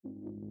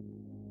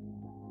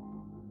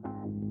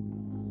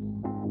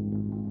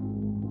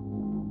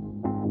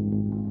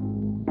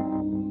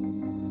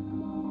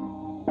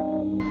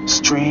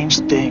Strange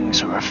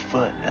things are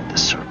afoot at the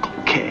Circle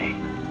K.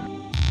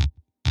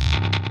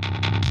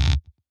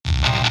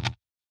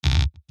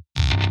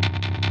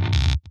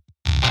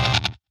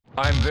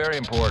 I'm very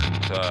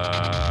important.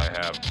 I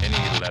have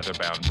any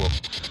leather-bound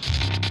books,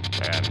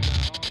 and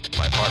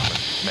my apartment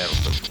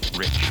smells of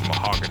rich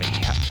mahogany.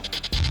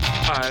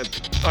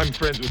 I'm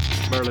friends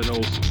with Merlin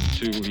Olsen,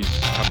 too. He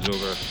comes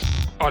over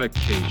on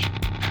occasion.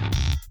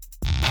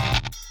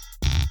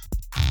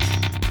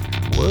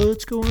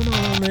 What's going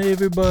on,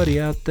 everybody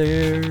out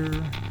there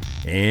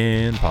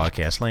in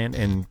podcast land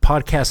and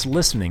podcast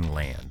listening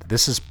land?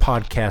 This is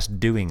podcast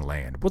doing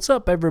land. What's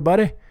up,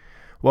 everybody?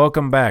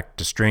 Welcome back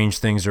to Strange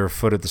Things Are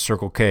Afoot at the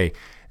Circle K,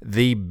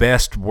 the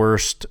best,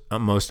 worst,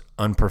 most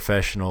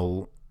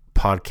unprofessional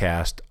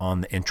podcast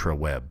on the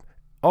intraweb.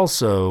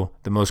 Also,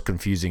 the most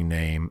confusing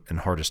name and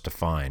hardest to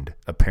find,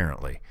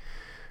 apparently.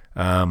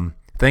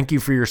 Thank you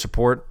for your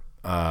support.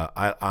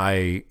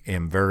 I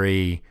am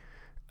very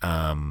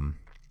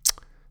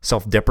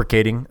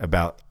self-deprecating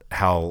about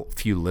how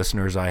few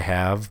listeners I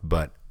have,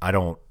 but I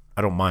don't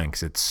mind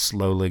because it's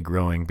slowly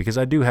growing, because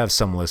I do have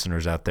some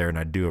listeners out there, and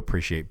I do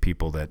appreciate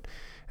people that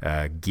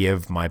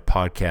give my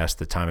podcast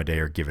the time of day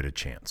or give it a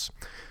chance.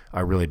 I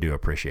really do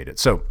appreciate it.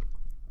 So,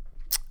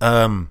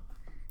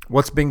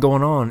 what's been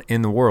going on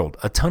in the world?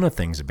 A ton of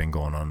things have been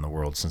going on in the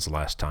world since the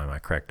last time I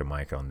cracked a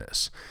mic on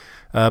this.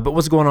 But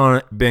what's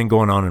been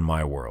going on in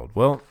my world?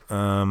 Well,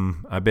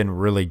 I've been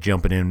really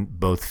jumping in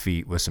both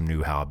feet with some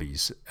new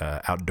hobbies,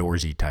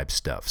 outdoorsy type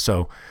stuff.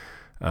 So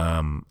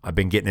I've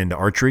been getting into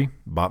archery,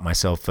 bought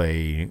myself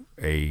a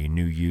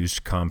new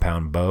used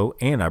compound bow,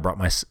 and I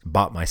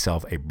bought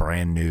myself a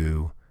brand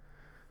new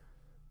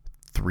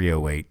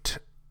 308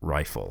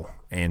 rifle,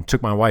 and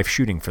took my wife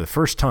shooting for the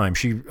first time.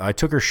 I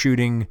took her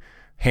shooting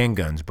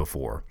handguns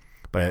before,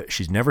 but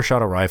she's never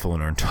shot a rifle in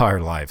her entire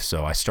life,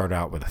 so I started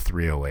out with a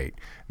 308,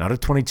 not a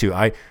 22.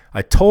 I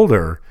told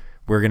her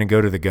we're going to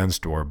go to the gun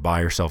store,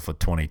 buy herself a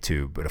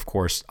 22, but of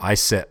course I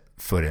set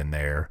foot in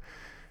there.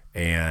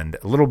 And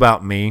a little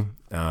about me,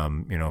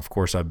 of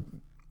course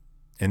I'm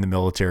in the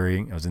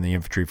military. I was in the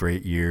infantry for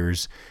 8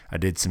 years. I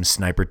did some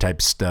sniper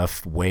type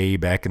stuff way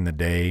back in the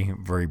day,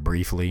 very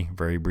briefly,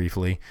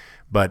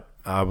 but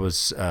I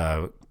was,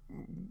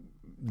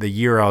 the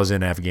year I was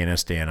in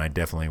Afghanistan, I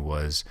definitely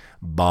was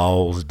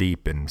balls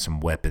deep in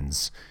some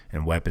weapons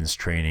and weapons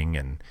training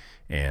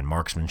and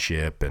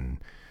marksmanship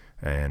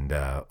and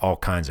all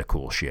kinds of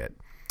cool shit.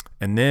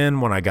 And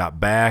then when I got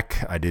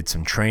back, I did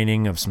some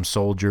training of some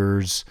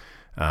soldiers.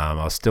 I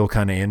was still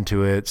kind of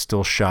into it,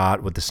 still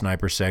shot with the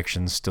sniper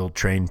sections, still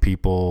trained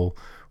people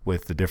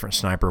with the different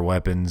sniper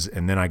weapons.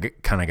 And then I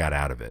kind of got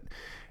out of it.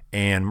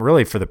 And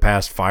really for the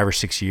past 5 or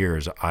 6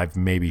 years, I've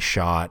maybe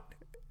shot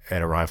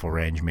at a rifle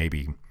range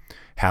maybe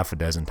half a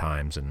dozen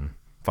times in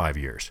 5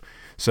 years.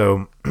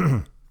 So,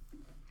 and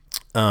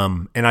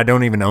I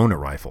don't even own a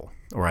rifle,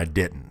 or I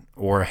didn't,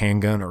 or a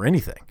handgun or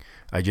anything.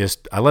 I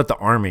let the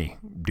Army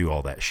do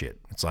all that shit.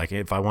 It's like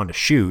if I wanted to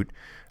shoot,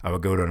 I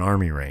would go to an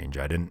Army range.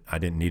 I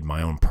didn't need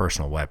my own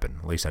personal weapon.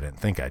 At least I didn't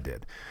think I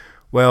did.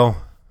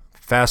 Well,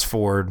 fast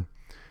forward,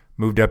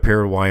 moved up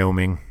here to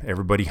Wyoming.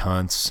 Everybody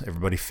hunts,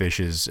 everybody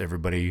fishes,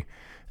 everybody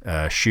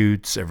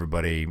shoots,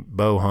 everybody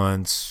bow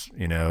hunts,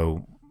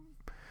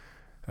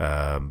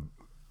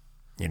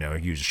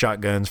 use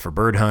shotguns for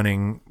bird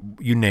hunting,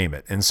 you name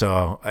it. And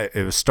so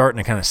it was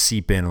starting to kind of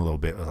seep in a little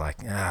bit. It was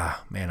like,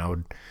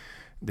 man,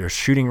 there's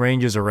shooting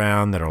ranges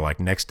around that are like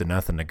next to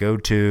nothing to go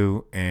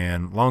to.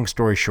 And long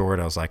story short,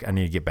 I was like, I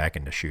need to get back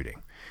into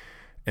shooting.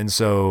 And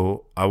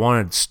so I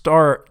wanted to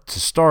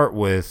start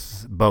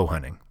with bow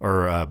hunting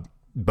or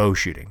bow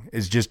shooting,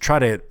 is just try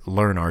to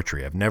learn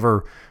archery.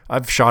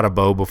 I've shot a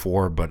bow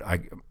before, but I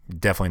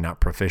definitely not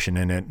proficient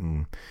in it,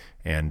 and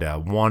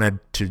wanted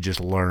to just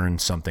learn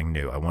something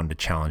new. I wanted to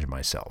challenge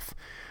myself.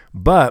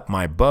 But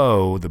my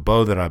bow, the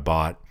bow that I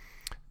bought,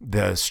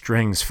 the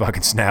strings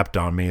fucking snapped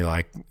on me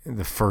like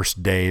the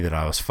first day that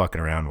I was fucking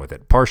around with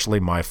it. Partially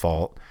my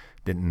fault.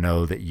 Didn't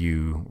know that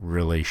you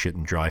really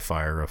shouldn't dry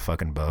fire a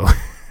fucking bow.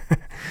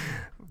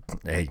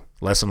 Hey,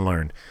 lesson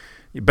learned.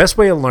 The best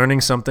way of learning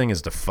something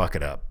is to fuck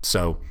it up.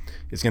 So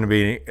it's going to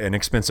be an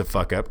expensive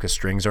fuck up because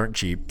strings aren't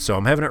cheap. So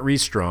I'm having it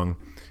restrung,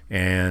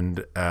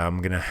 and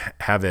I'm going to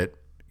have it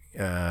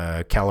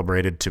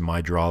calibrated to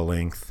my draw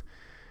length.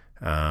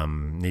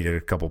 Needed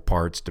a couple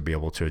parts to be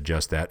able to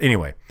adjust that.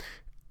 Anyway,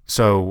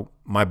 so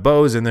my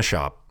bow's in the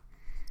shop,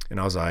 and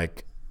I was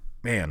like,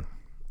 man.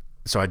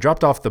 So I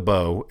dropped off the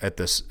bow at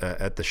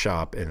the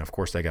shop, and of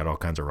course they got all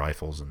kinds of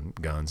rifles and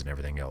guns and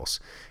everything else.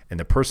 And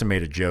the person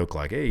made a joke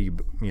like, hey,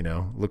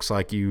 looks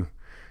like you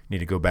need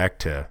to go back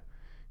to,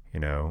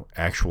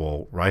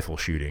 actual rifle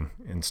shooting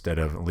instead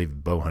of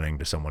leave bow hunting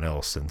to someone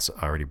else, since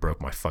I already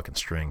broke my fucking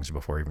strings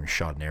before I even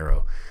shot an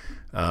arrow.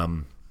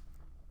 And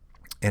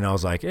I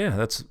was like, yeah,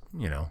 that's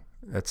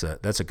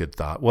a good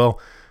thought.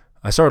 Well,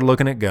 I started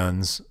looking at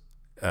guns,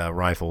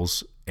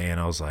 rifles, and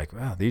I was like,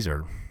 wow, these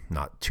are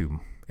not too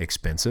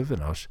expensive.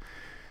 And I was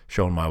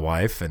showing my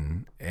wife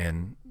and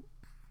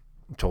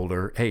told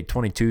her, hey,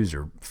 22s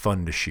are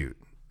fun to shoot.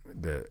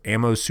 The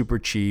ammo's super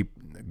cheap.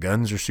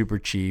 Guns are super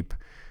cheap,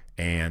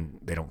 and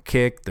they don't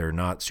kick. They're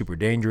not super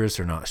dangerous.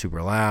 They're not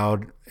super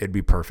loud. It'd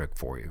be perfect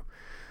for you.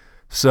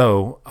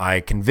 So I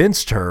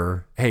convinced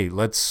her, hey,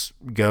 let's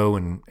go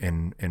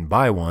and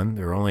buy one.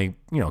 They're only,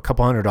 a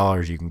couple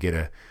 $100. You can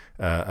get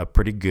a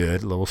pretty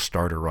good little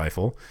starter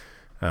rifle.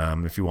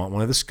 If you want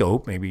one of the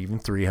scope, maybe even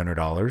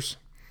 $300.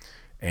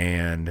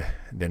 And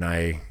then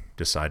I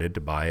decided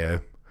to buy a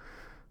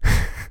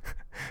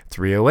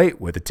 308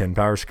 with a 10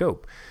 power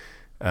scope.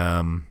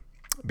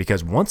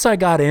 Because once I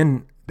got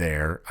in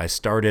there, I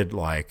started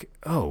like,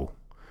 oh,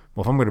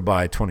 well, if I'm going to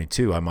buy a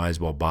 22, I might as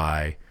well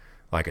buy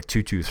like a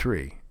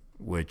 223,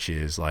 which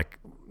is like,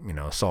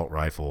 assault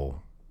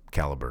rifle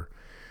caliber.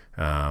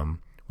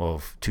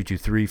 Well,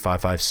 223,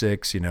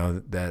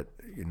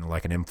 5.56,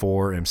 like an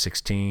M4,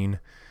 M16.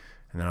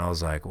 And then I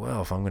was like,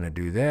 well, if I'm going to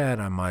do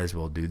that, I might as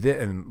well do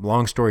this. And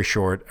long story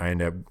short, I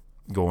ended up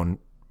going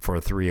for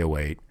a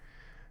 308.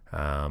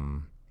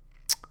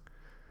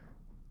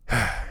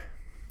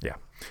 Yeah.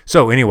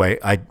 So anyway,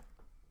 I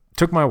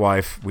took my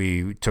wife.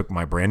 We took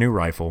my brand new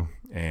rifle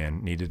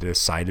and needed to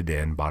sight it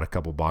in, bought a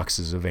couple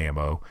boxes of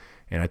ammo,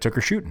 and I took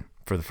her shooting.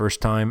 For the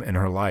first time in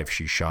her life,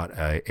 she shot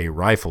a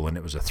rifle, and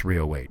it was a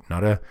 308,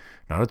 not a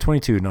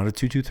 22, not a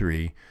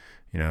 223,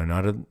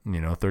 not a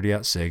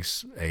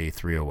 30-06, a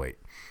 308.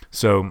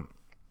 So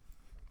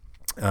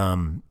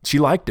she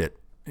liked it.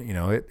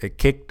 It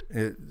kicked,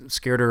 it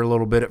scared her a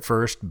little bit at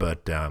first,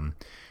 but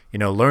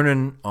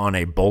learning on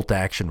a bolt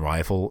action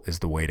rifle is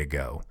the way to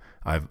go.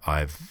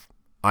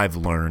 I've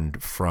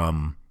learned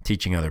from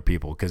teaching other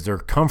people, because they're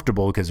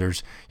comfortable, because you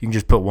can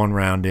just put one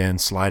round in,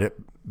 slide it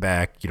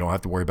back. You don't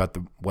have to worry about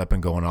the weapon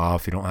going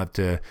off. You don't have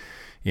to,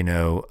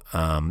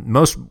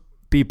 most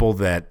people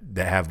that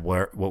have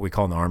what we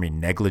call in the Army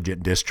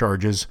negligent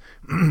discharges,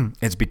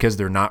 it's because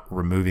they're not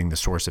removing the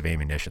source of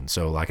ammunition.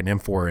 So like an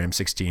M4 or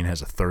M16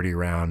 has a 30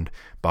 round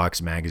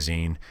box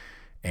magazine,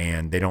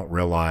 and they don't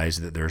realize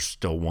that there's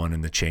still one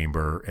in the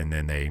chamber, and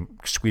then they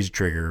squeeze the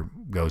trigger,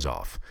 goes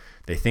off.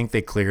 They think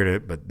they cleared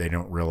it, but they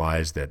don't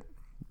realize that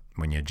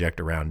when you eject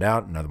a round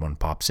out, another one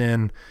pops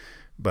in.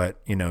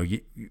 But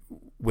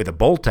with a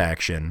bolt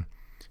action,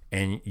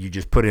 and you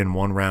just put in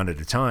one round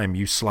at a time,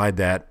 you slide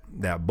that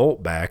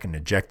bolt back and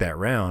eject that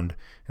round.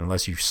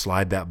 Unless you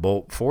slide that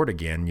bolt forward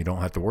again, you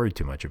don't have to worry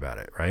too much about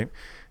it, right?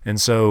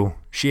 And so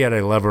she had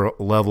a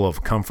level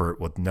of comfort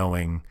with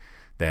knowing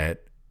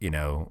that,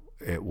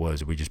 it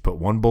was, we just put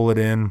one bullet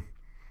in,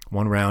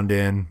 one round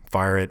in,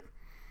 fire it,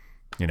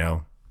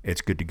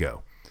 it's good to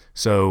go.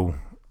 So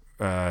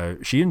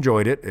she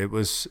enjoyed it. It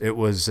was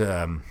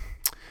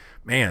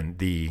man,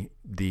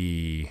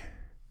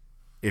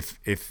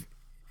 if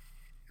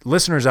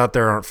listeners out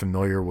there aren't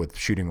familiar with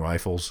shooting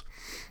rifles,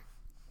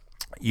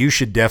 you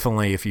should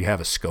definitely, if you have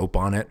a scope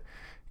on it,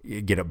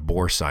 get it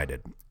bore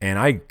sighted.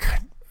 And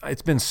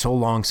it's been so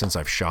long since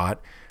I've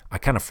shot, I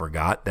kind of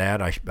forgot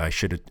that. I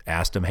should have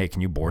asked him, hey, can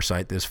you bore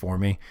sight this for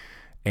me?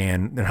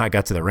 And then I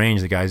got to the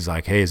range, the guy's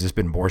like, hey, has this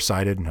been bore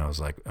sighted? And I was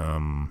like,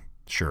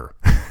 sure.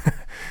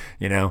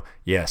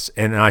 Yes.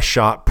 And I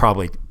shot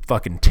probably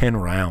fucking 10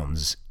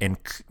 rounds and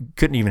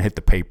couldn't even hit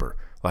the paper.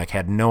 Like,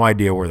 had no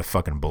idea where the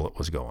fucking bullet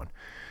was going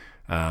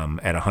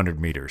at 100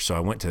 meters. So I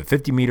went to the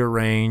 50 meter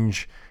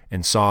range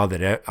and saw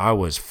that I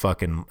was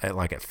fucking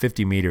at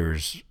 50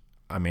 meters.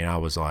 I mean, I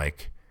was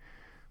like,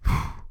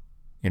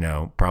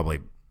 probably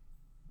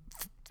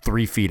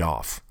 3 feet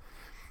off.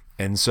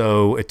 And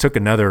so it took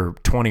another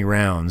 20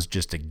 rounds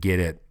just to get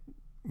it,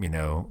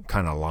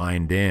 kind of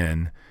lined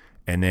in.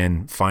 And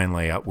then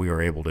finally we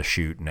were able to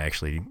shoot and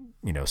actually,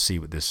 see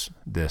what this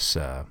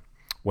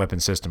weapon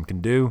system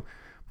can do.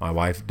 My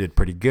wife did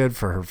pretty good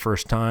for her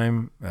first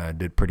time,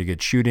 did pretty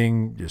good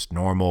shooting, just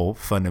normal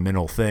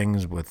fundamental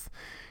things with,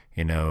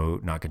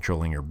 not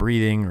controlling her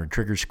breathing or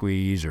trigger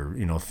squeeze or,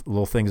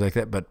 little things like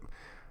that. But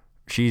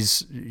she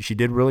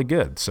did really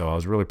good. So I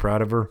was really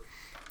proud of her.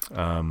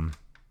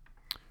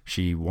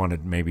 She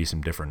wanted maybe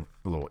some different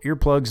little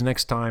earplugs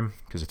next time,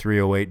 because a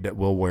 308 that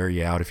will wear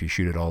you out if you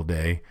shoot it all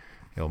day.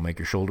 It'll make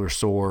your shoulders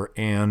sore,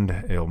 and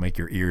it'll make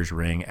your ears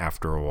ring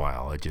after a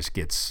while. It just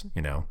gets,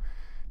 it'll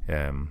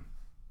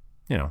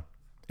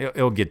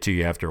get to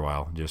you after a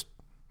while. Just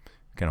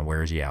kind of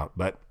wears you out.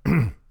 But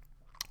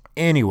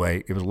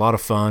anyway, it was a lot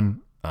of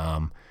fun.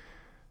 It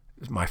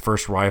was my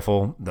first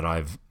rifle that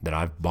I've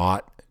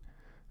bought.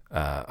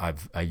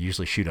 I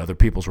usually shoot other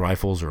people's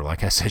rifles, or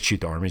like I said,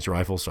 shoot the Army's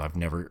rifles. So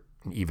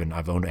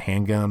I've owned a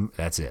handgun.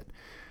 That's it.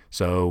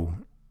 So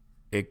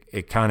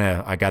it kind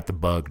of, I got the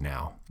bug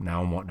now.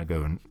 Now I'm wanting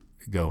to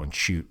go and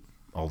shoot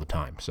all the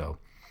time. So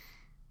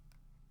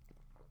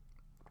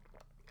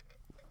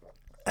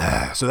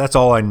that's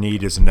all I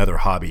need, is another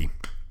hobby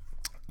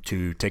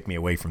to take me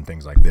away from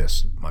things like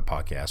this, my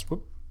podcast.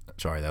 Whoop.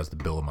 Sorry, that was the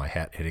bill of my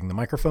hat hitting the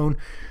microphone.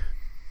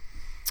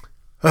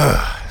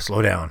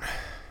 Slow down,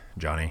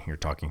 Johnny. You're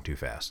talking too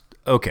fast.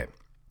 Okay.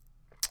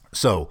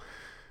 So,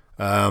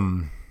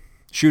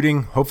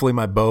 shooting, hopefully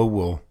my bow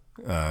will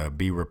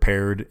be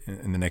repaired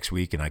in the next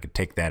week, and I could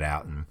take that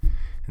out and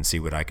see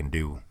what I can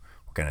do,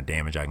 what kind of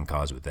damage I can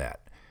cause with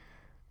that.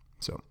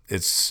 So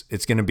it's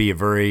going to be a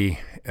very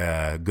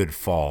good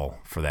fall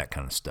for that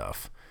kind of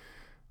stuff.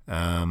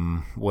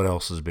 What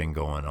else has been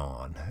going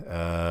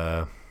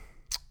on?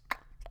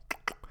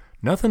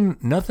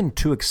 Nothing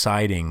too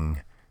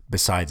exciting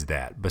besides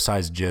that.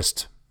 Besides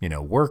just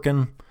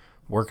working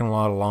a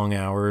lot of long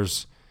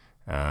hours.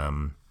 I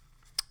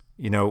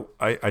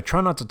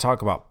try not to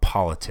talk about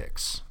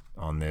politics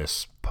on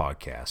this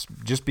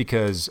podcast, just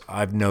because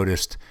I've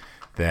noticed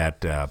that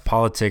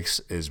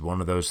politics is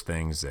one of those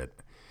things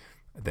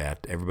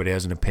that everybody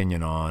has an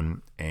opinion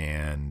on,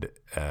 and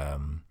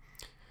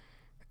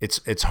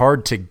it's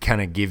hard to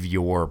kind of give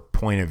your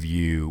point of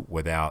view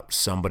without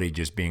somebody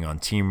just being on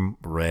team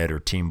red or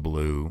team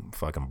blue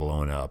fucking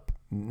blowing up.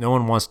 No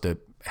one wants to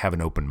have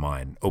an open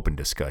mind, open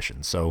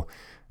discussion. So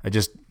I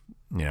just,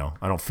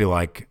 I don't feel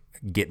like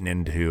getting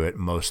into it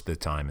most of the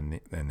time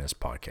in this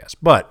podcast.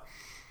 But,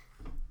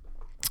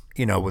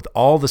 with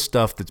all the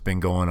stuff that's been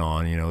going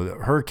on, the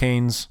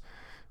hurricanes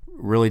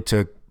really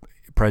took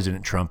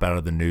President Trump out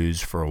of the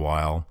news for a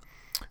while.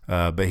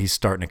 But he's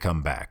starting to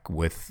come back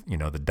with, the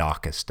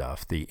DACA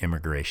stuff, the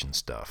immigration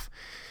stuff.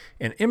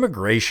 And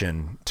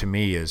immigration, to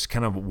me, is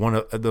kind of one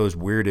of those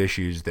weird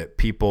issues that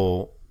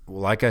people,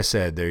 like I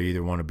said, they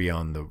either want to be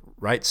on the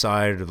right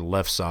side or the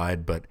left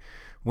side. But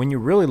when you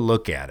really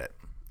look at it,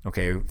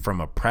 okay, from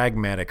a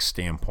pragmatic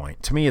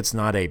standpoint, to me, it's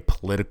not a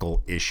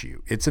political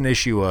issue. It's an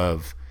issue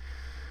of,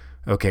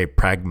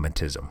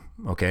 pragmatism,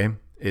 okay?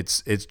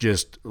 It's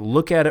just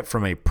look at it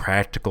from a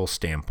practical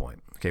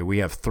standpoint. Okay, we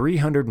have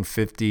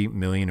 350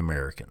 million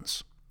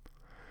Americans.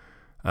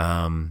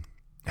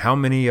 How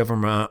many of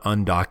them are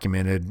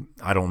undocumented?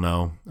 I don't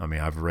know. I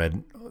mean, I've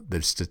read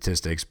the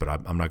statistics, but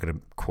I'm not going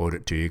to quote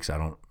it to you because I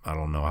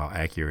don't know how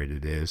accurate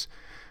it is.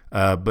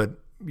 But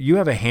you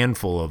have a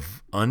handful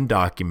of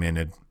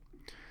undocumented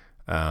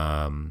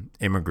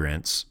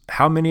immigrants.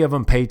 How many of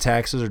them pay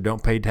taxes or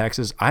don't pay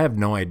taxes? I have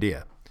no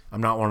idea. I'm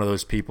not one of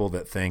those people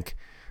that think,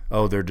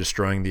 oh, they're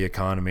destroying the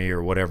economy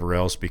or whatever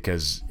else,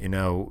 because,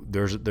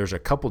 there's a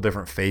couple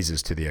different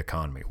phases to the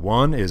economy.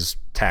 One is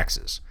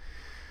taxes.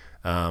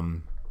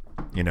 It's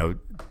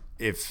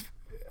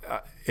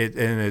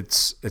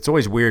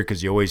always weird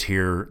because you always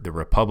hear the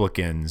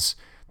Republicans,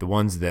 the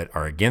ones that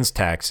are against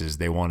taxes,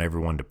 they want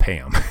everyone to pay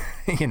them,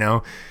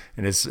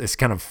 and it's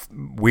kind of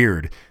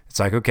weird. It's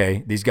like,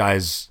 okay, these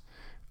guys,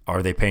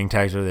 are they paying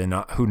taxes or are they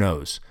not? Who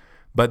knows?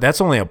 But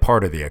that's only a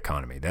part of the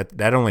economy.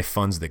 That only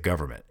funds the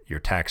government, your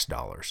tax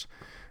dollars.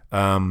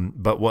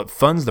 But what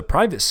funds the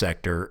private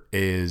sector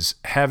is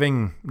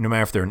having, no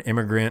matter if they're an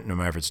immigrant, no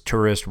matter if it's a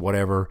tourist,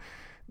 whatever,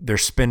 they're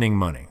spending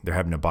money. They're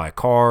having to buy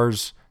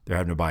cars, they're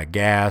having to buy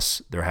gas,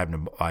 they're having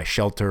to buy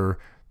shelter,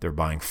 they're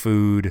buying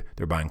food,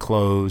 they're buying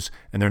clothes,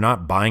 and they're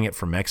not buying it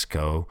from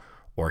Mexico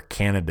or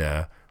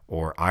Canada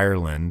or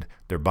Ireland.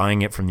 They're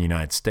buying it from the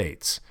United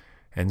States.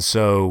 And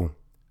so,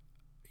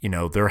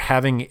 they're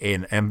having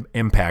an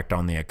impact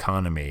on the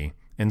economy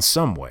in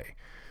some way.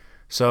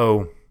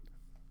 So,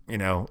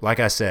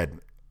 like I said,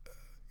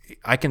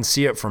 I can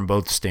see it from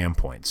both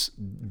standpoints.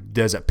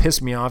 Does it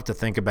piss me off to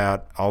think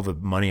about all the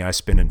money I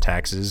spend in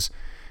taxes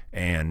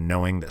and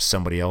knowing that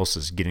somebody else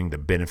is getting the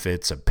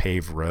benefits of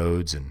paved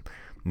roads and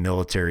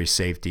military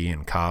safety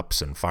and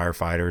cops and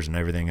firefighters and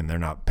everything, and they're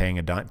not paying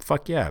a dime?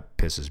 Fuck yeah, it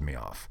pisses me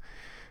off.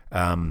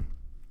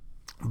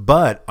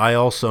 But I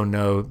also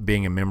know,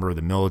 being a member of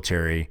the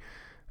military,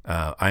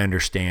 I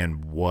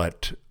understand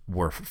what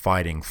we're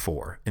fighting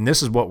for. And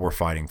this is what we're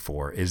fighting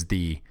for, it's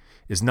a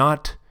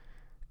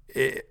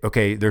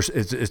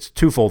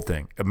twofold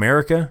thing.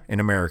 America and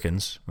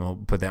Americans, we'll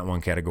put that in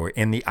one category,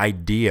 and the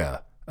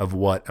idea of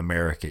what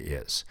America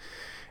is.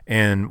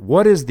 And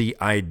what is the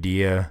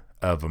idea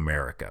of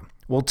America?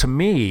 Well, to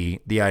me,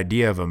 the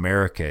idea of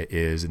America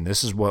is, and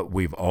this is what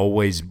we've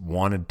always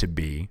wanted to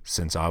be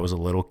since I was a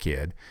little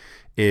kid,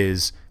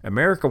 is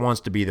America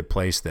wants to be the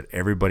place that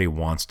everybody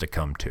wants to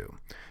come to.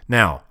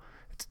 Now,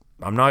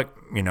 I'm not,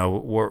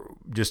 we're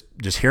just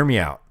hear me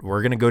out.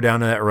 We're going to go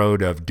down to that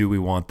road of, do we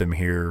want them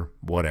here,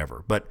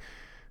 whatever. But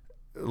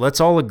let's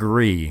all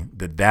agree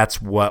that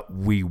that's what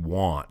we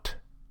want.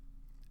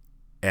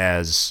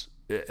 I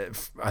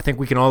think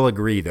we can all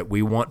agree that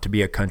we want to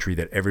be a country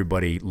that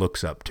everybody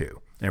looks up to,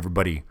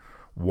 everybody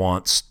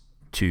wants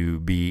to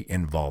be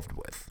involved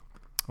with.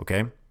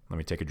 Okay? Let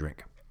me take a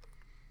drink.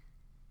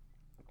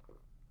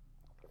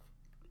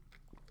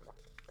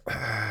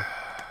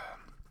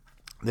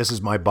 This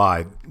is my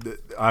buy. The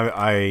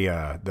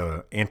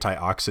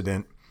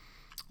antioxidant,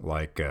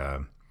 like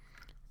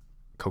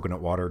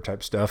coconut water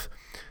type stuff.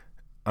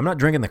 I'm not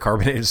drinking the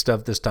carbonated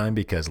stuff this time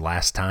because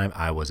last time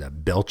I was a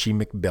belchy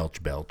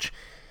McBelch.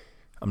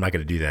 I'm not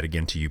going to do that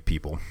again to you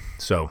people.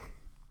 So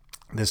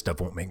this stuff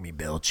won't make me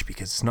belch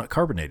because it's not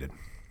carbonated.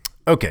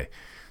 Okay,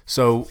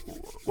 so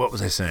what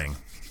was I saying?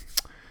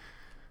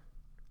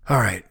 All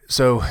right,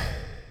 so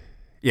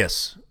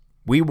yes,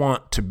 we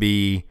want to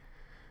be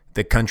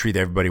the country that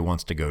everybody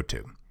wants to go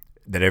to,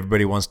 that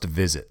everybody wants to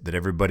visit, that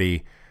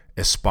everybody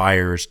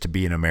aspires to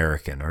be an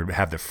American or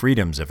have the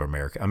freedoms of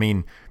America. I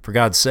mean, for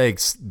God's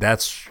sakes,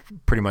 that's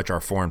pretty much our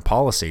foreign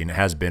policy, and it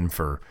has been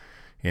for,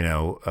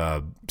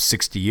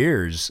 60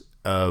 years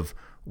of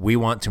we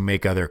want to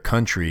make other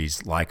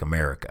countries like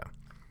America.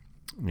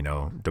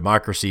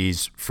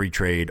 Democracies, free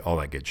trade, all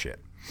that good shit.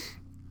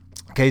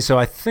 Okay, so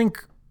I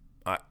think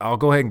I'll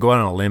go ahead and go out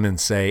on a limb and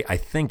say I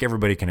think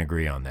everybody can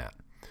agree on that.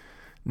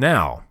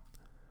 Now,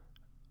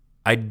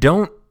 I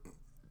don't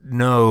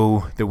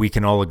know that we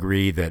can all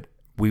agree that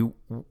we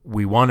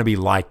want to be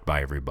liked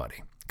by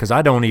everybody, because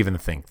I don't even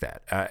think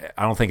that.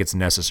 I don't think it's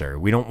necessary.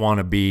 We don't want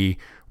to be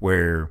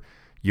where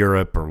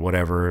Europe or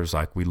whatever is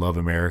like, we love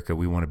America,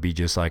 we want to be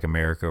just like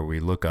America, or we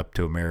look up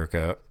to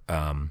America,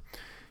 in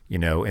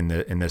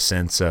the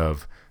sense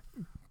of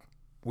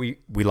we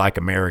like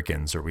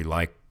Americans, or we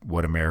like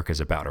what America's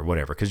about, or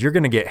whatever, because you're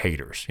going to get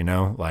haters,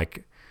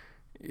 like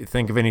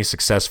think of any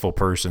successful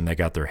person, they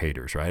got their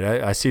haters, right?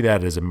 I see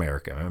that as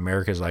America.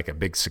 America's like a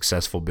big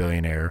successful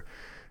billionaire,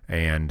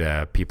 and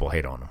people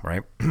hate on them,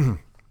 right?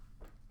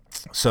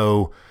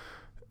 So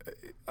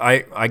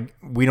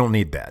we don't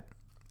need that.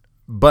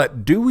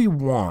 But do we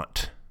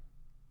want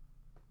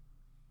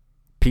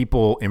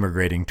people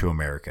immigrating to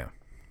America?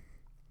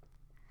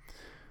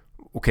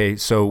 Okay,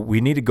 so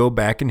we need to go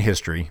back in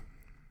history,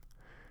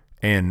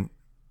 and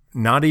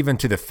not even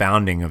to the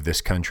founding of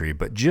this country,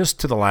 but just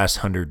to the last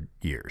 100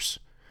 years.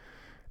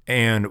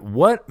 And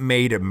what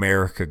made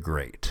America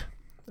great?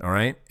 All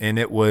right. And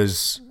it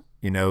was,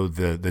 the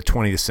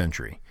 20th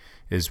century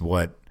is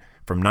what,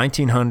 from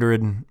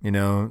 1900,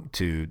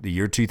 to the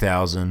year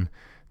 2000,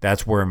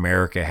 that's where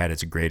America had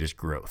its greatest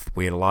growth.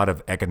 We had a lot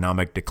of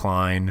economic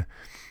decline.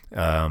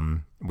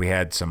 We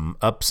had some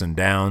ups and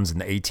downs in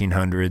the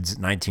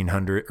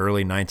 1800s,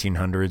 early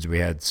 1900s. We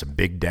had some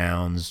big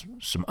downs,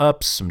 some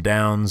ups, some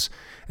downs.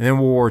 And then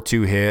World War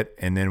II hit,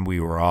 and then we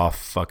were off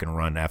fucking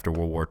run. After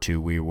World War II,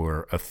 we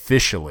were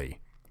officially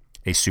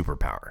a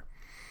superpower.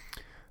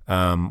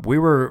 We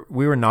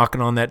were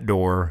knocking on that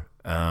door,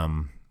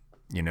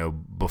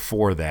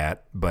 before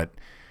that, but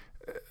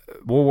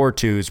World War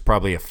II is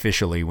probably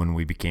officially when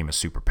we became a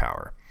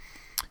superpower.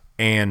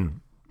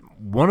 And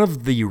one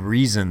of the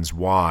reasons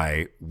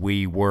why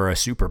we were a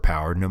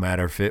superpower, no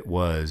matter if it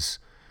was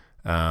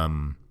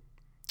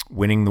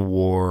winning the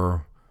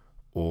war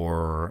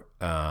or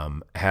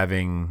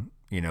having,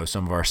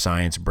 some of our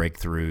science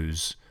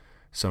breakthroughs,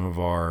 some of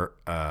our,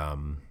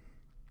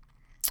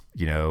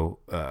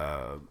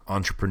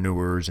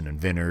 entrepreneurs and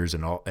inventors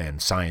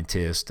and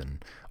scientists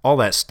and all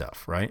that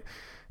stuff, right,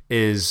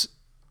 is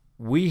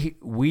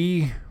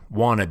we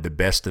wanted the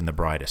best and the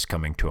brightest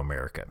coming to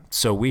America.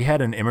 So we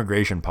had an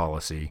immigration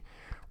policy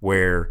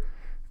where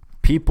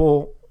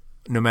people,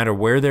 no matter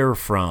where they were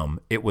from,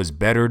 it was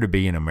better to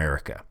be in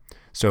America.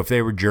 So if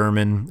they were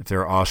German, if they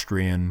were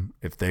Austrian,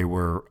 if they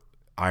were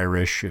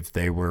Irish, if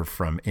they were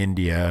from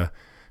India,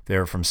 if they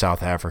were from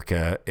South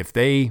Africa, if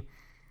they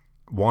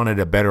wanted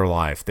a better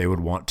life, they would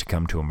want to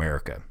come to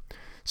America.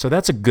 So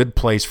that's a good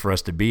place for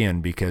us to be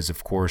in, because,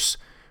 of course,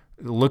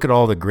 look at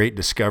all the great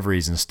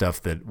discoveries and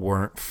stuff that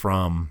weren't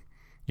from,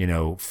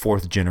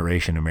 fourth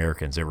generation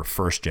Americans. They were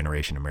first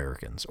generation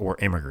Americans or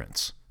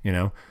immigrants,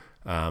 or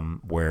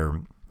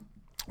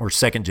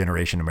second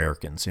generation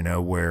Americans,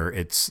 where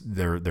it's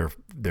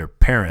their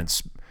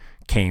parents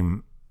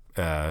came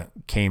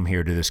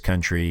here to this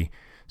country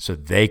so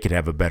they could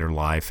have a better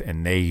life,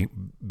 and they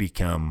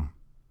become,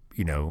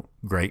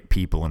 great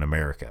people in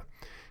America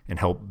and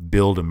help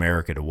build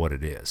America to what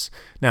it is.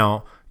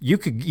 Now, you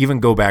could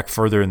even go back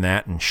further than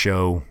that and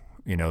show,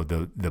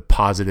 the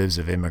positives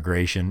of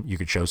immigration. You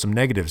could show some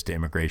negatives to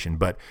immigration,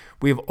 but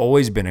we have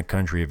always been a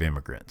country of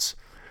immigrants.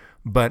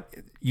 But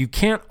you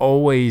can't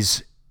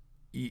always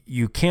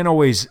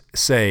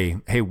say,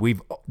 hey,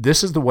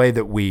 this is the way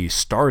that we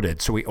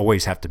started, so we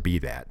always have to be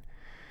that.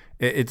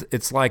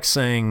 It's like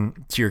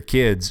saying to your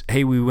kids,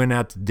 hey, we went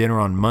out to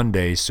dinner on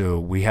Monday, so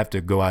we have to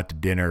go out to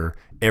dinner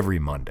every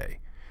Monday.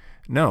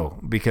 No,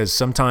 because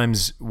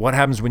sometimes what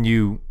happens when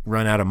you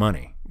run out of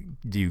money?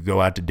 Do you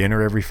go out to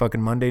dinner every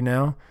fucking Monday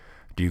now?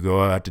 Do you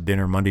go out to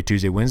dinner Monday,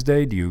 Tuesday,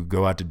 Wednesday? Do you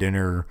go out to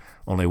dinner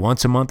only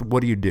once a month? What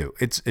do you do?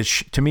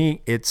 To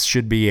me, it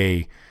should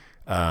be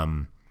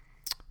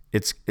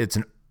it's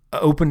an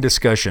open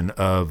discussion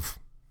of,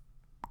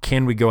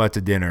 can we go out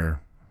to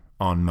dinner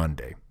on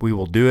Monday? We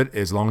will do it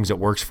as long as it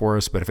works for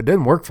us. But if it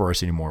doesn't work for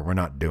us anymore, we're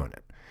not doing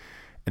it.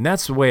 And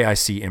that's the way I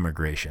see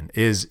immigration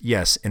is,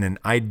 yes, in an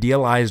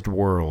idealized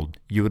world,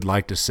 you would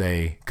like to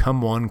say,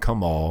 come one,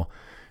 come all,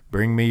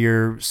 bring me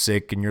your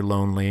sick and you're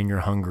lonely and you're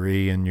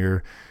hungry and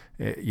you're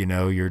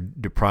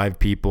deprived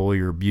people,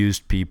 you're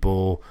abused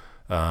people,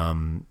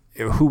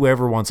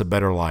 whoever wants a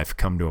better life,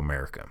 come to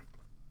America.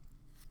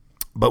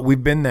 But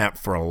we've been that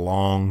for a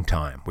long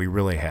time. We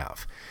really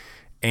have.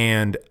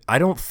 And I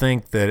don't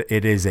think that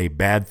it is a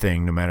bad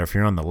thing, no matter if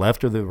you're on the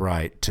left or the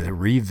right, to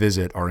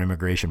revisit our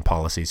immigration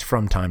policies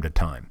from time to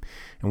time.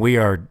 And we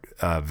are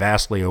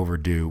vastly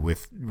overdue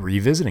with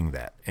revisiting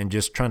that and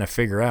just trying to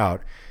figure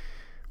out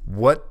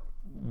what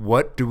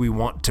do we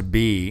want to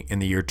be in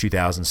the year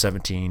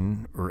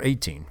 2017 or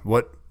 18?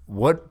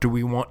 What do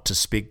we want to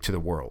speak to the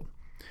world?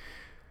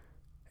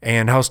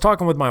 And I was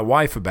talking with my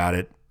wife about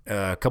it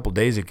a couple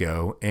days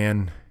ago,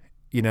 and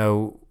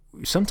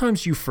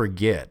sometimes you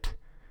forget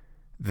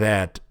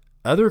that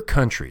other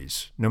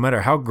countries, no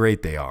matter how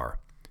great they are,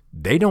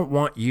 they don't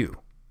want you.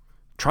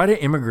 Try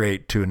to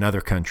immigrate to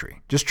another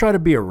country. Just try to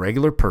be a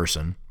regular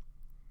person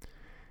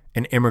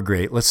and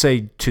immigrate, let's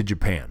say to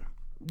Japan.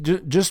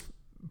 Just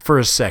for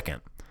a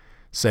second,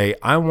 say,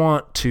 I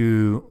want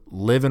to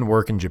live and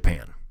work in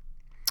Japan.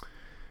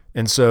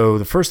 And so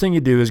the first thing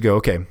you do is go,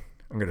 okay,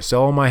 I'm going to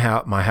sell all my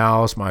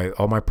house,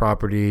 all my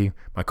property,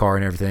 my car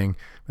and everything.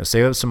 I'm going to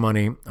save up some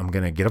money. I'm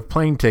going to get a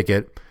plane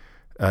ticket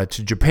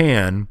to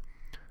Japan,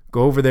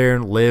 go over there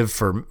and live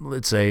for,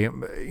 let's say,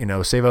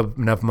 save up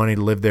enough money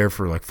to live there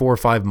for like 4 or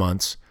 5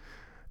 months.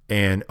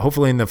 And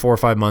hopefully in the 4 or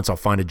 5 months, I'll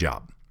find a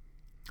job,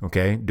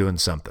 okay, doing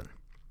something.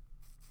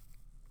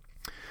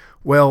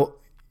 Well,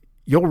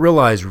 you'll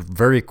realize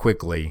very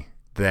quickly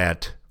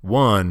that,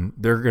 one,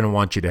 they're going to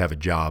want you to have a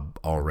job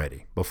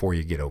already before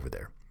you get over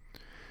there.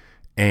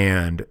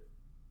 And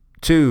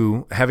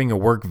two, having a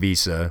work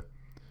visa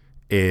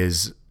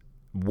is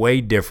way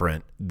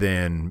different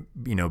than,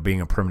 being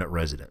a permanent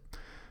resident.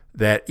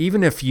 That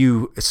even if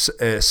you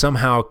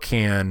somehow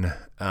can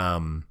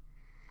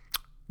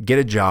get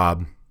a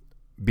job,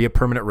 be a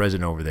permanent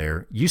resident over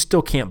there, you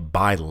still can't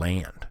buy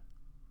land.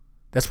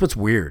 That's what's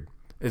weird.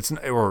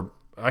 Or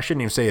I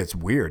shouldn't even say it's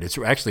weird. It's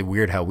actually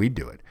weird how we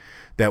do it.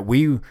 That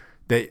we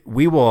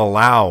will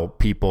allow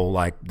people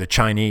like the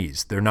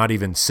Chinese, they're not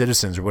even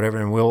citizens or whatever,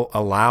 and we'll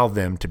allow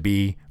them to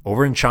be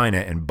over in China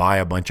and buy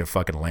a bunch of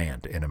fucking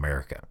land in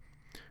America.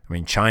 I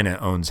mean, China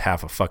owns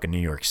half of fucking New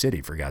York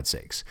City, for God's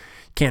sakes.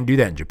 You can't do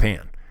that in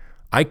Japan.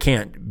 I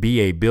can't be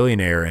a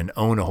billionaire and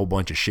own a whole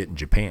bunch of shit in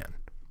Japan.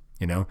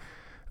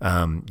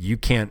 You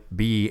can't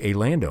be a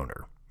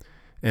landowner.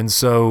 And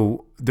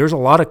so there's a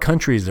lot of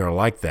countries that are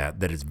like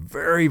that it's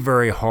very,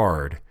 very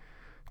hard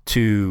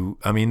to,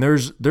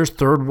 there's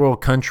third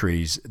world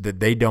countries that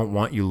they don't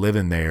want you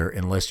living there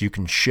unless you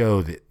can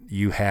show that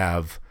you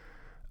have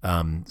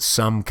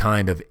some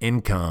kind of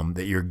income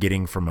that you're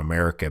getting from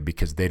America,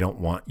 because they don't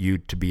want you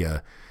to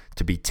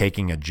be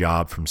taking a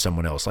job from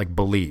someone else. Like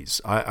Belize.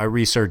 I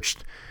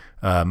researched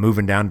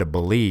moving down to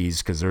Belize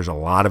because there's a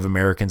lot of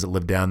Americans that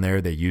live down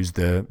there. They use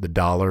the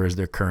dollar as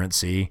their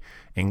currency.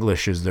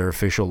 English is their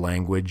official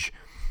language.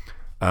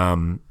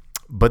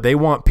 But they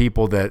want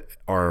people that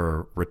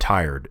are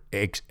retired,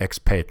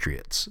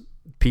 expatriates,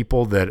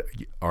 people that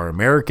are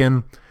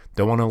American,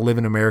 don't want to live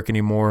in America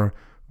anymore,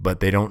 but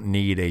they don't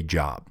need a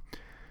job.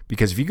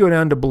 Because if you go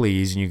down to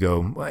Belize and you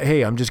go,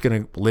 hey, I'm just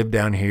going to live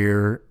down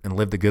here and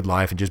live the good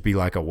life and just be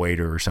like a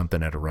waiter or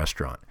something at a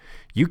restaurant,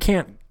 you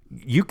can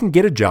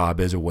get a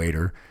job as a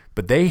waiter,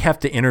 but they have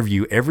to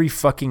interview every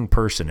fucking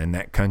person in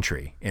that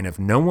country. And if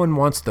no one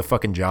wants the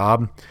fucking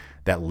job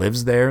that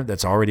lives there,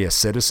 that's already a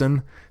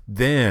citizen,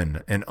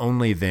 then and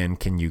only then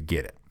can you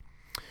get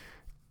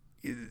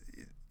it.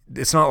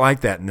 It's not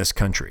like that in this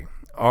country.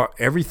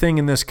 Everything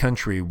in this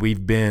country,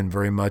 we've been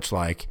very much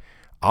like,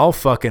 I'll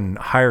fucking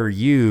hire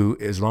you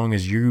as long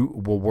as you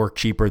will work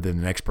cheaper than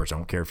the next person. I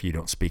don't care if you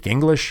don't speak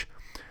English.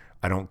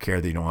 I don't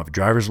care that you don't have a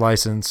driver's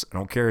license. I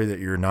don't care that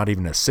you're not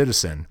even a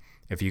citizen.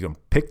 If you can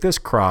pick this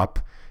crop,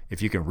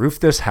 if you can roof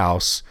this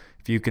house,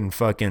 if you can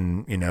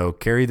fucking,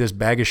 carry this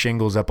bag of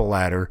shingles up a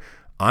ladder,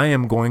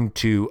 I'm going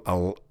to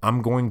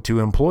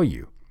employ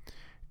you.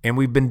 And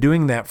we've been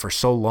doing that for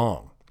so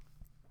long.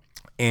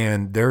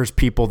 And there's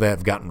people that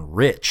have gotten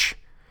rich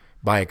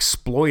by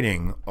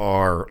exploiting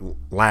our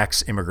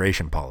lax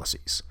immigration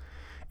policies.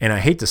 And I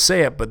hate to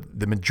say it, but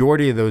the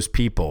majority of those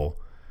people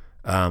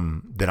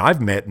that I've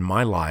met in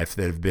my life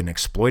that have been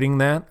exploiting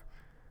that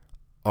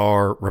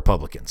are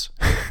Republicans.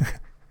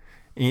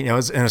 And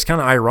it's kind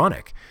of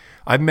ironic.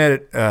 I've met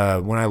it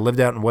when I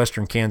lived out in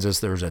western Kansas.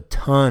 There was a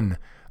ton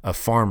of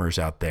farmers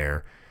out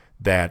there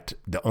that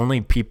the only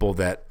people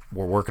that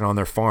were working on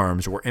their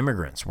farms were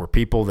immigrants, were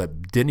people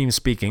that didn't even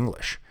speak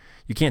English.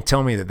 You can't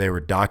tell me that they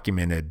were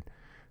documented,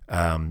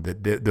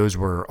 those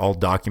were all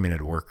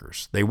documented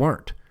workers. They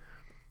weren't.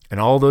 And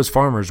all those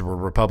farmers were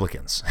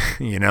Republicans,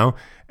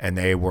 and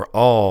they were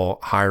all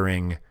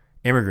hiring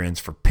immigrants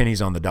for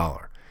pennies on the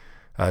dollar.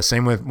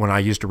 Same with when I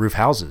used to roof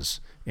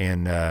houses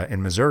in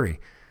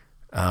Missouri.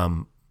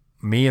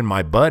 Me and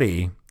my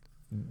buddy,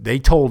 they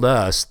told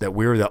us that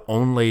we were the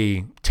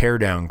only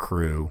teardown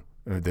crew,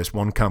 this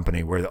one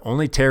company, we're the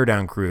only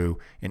teardown crew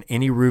in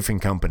any roofing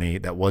company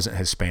that wasn't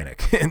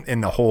Hispanic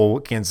in the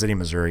whole Kansas City,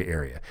 Missouri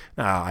area.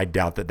 Now, I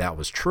doubt that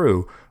was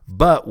true,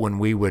 but when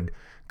we would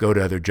go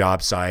to other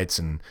job sites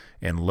and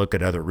look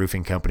at other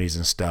roofing companies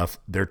and stuff,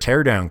 their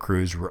teardown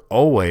crews were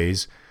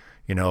always,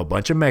 a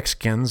bunch of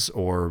Mexicans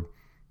or,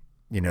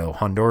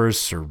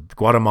 Honduras or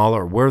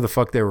Guatemala or where the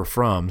fuck they were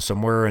from,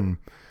 somewhere in,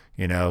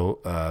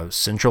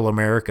 Central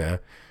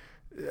America,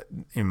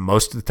 in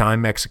most of the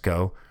time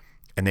Mexico,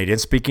 and they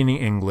didn't speak any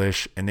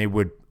English, and they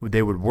would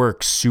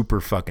work super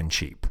fucking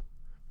cheap,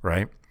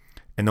 right?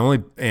 I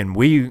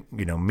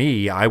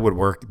would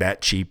work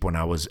that cheap when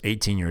I was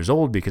 18 years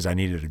old because I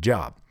needed a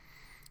job.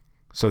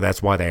 So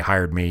that's why they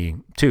hired me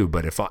too.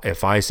 But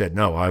if I said,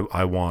 no,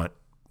 I want,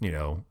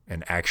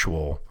 an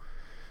actual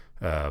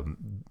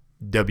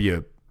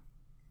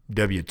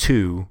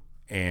W-2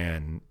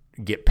 and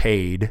get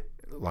paid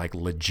like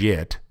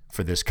legit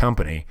for this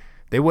company,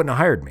 they wouldn't have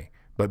hired me.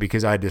 But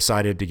because I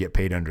decided to get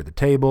paid under the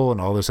table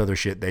and all this other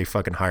shit, they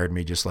fucking hired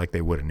me just like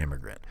they would an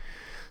immigrant.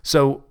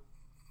 So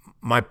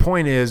my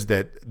point is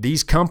that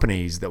these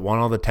companies that want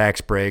all the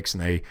tax breaks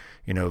and they,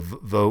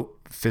 vote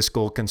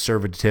fiscal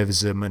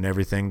conservatism and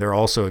everything, they're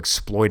also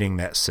exploiting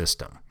that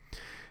system.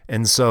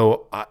 And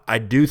so I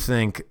do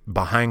think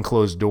behind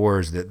closed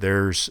doors that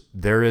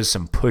there is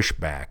some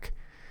pushback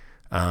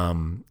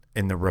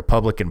in the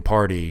Republican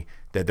Party,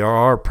 that there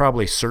are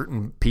probably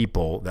certain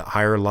people that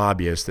hire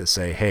lobbyists that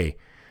say, hey,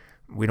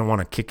 we don't want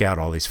to kick out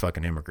all these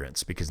fucking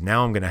immigrants because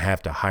now I'm going to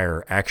have to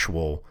hire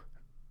actual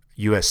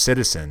U.S.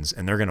 citizens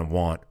and they're going to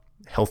want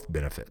health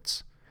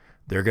benefits.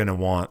 They're going to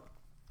want,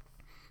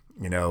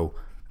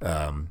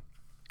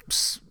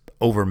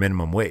 over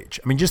minimum wage.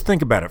 I mean, just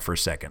think about it for a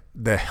second.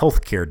 The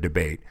healthcare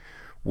debate,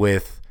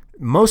 with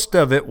most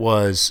of it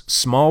was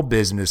small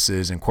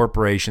businesses and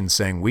corporations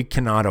saying we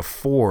cannot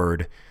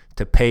afford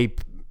to pay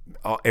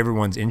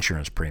everyone's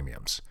insurance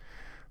premiums.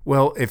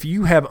 Well, if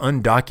you have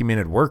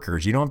undocumented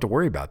workers, you don't have to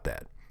worry about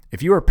that.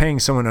 If you are paying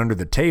someone under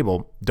the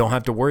table, don't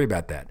have to worry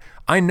about that.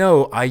 I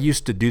know I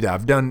used to do that.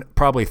 I've done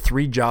probably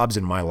 3 jobs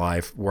in my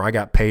life where I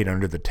got paid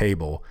under the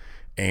table,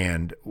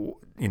 and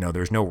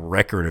there's no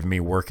record of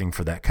me working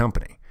for that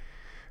company.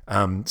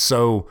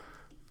 So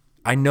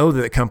I know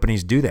that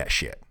companies do that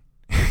shit.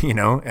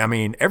 I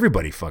mean,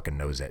 everybody fucking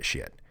knows that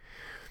shit.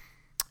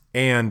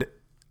 And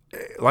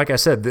like I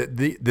said,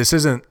 this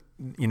isn't,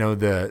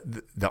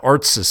 the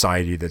arts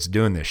society that's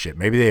doing this shit.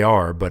 Maybe they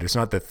are, but it's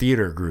not the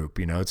theater group.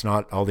 It's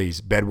not all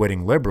these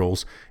bedwetting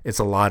liberals. It's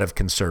a lot of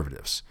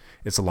conservatives.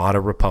 It's a lot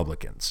of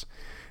Republicans.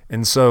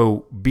 And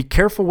so be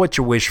careful what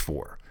you wish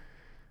for.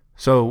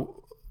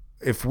 So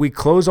if we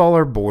close all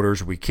our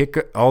borders, we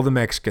kick all the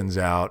Mexicans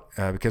out,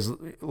 because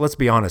let's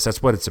be honest,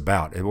 that's what it's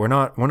about. We're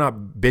not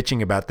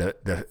bitching about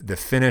the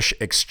Finnish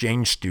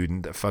exchange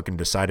student that fucking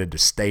decided to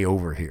stay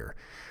over here.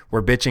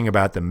 We're bitching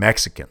about the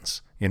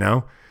Mexicans,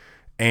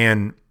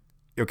 And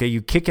okay,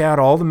 you kick out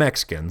all the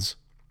Mexicans,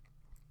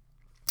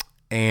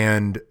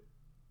 and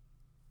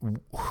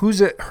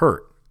who's it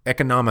hurt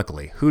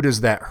economically? Who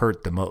does that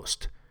hurt the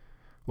most?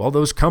 Well,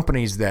 those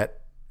companies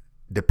that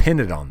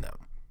depended on them.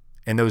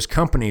 And those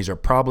companies are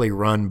probably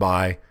run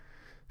by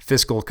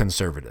fiscal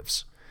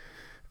conservatives.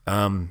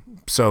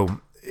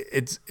 So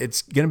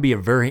it's going to be a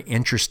very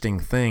interesting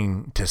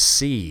thing to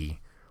see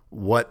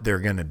what they're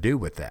going to do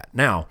with that.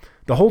 Now,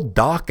 the whole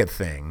DACA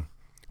thing,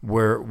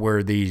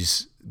 where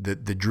these the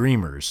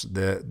dreamers,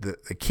 the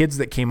kids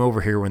that came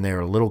over here when they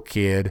were a little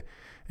kid,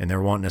 and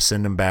they're wanting to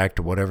send them back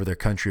to whatever their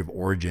country of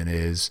origin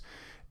is.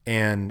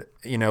 And,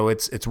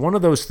 it's one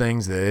of those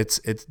things that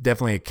it's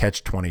definitely a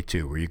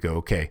catch-22 where you go,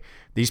 okay,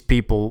 these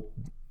people,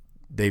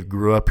 they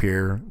grew up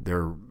here.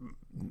 They're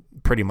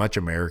pretty much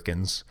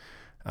Americans,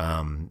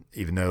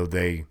 even though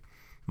they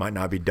might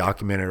not be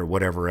documented or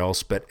whatever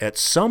else. But at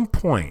some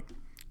point,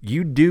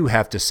 you do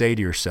have to say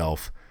to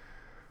yourself,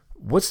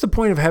 what's the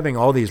point of having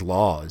all these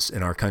laws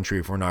in our country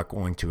if we're not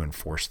going to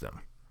enforce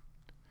them?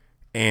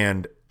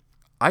 And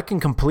I can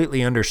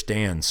completely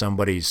understand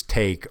somebody's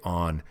take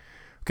on,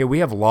 okay, we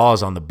have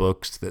laws on the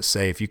books that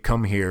say if you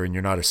come here and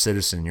you're not a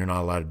citizen, you're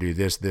not allowed to do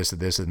this, this,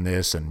 and this, and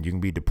this, and you can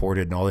be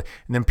deported and all that.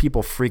 And then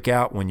people freak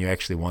out when you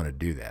actually want to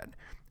do that.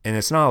 And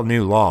it's not a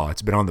new law.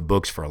 It's been on the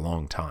books for a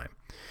long time.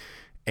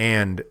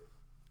 And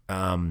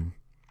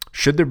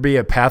should there be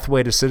a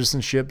pathway to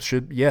citizenship?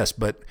 Yes,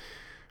 but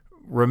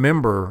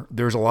remember,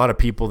 there's a lot of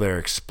people that are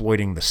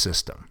exploiting the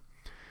system.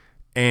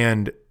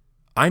 And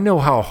I know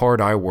how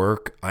hard I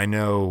work. I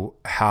know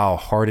how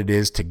hard it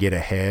is to get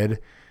ahead.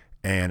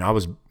 And I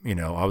was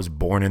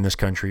born in this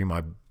country.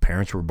 My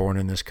parents were born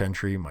in this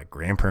country. My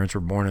grandparents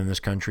were born in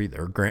this country.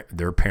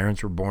 Their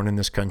parents were born in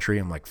this country.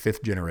 I'm like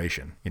 5th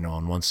generation,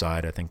 on one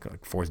side. I think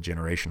like 4th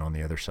generation on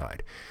the other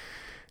side.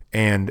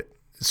 And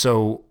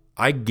so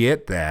I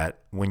get that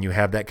when you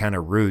have that kind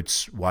of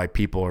roots, why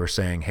people are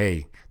saying,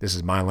 hey, this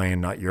is my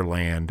land, not your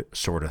land,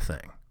 sort of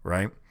thing,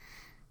 right?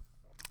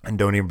 And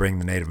don't even bring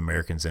the Native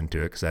Americans into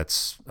it,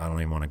 because I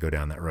don't even want to go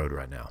down that road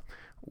right now.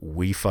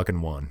 We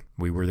fucking won.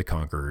 We were the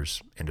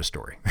conquerors. End of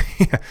story.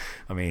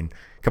 I mean,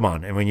 come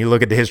on. And when you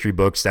look at the history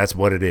books, that's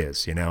what it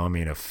is. I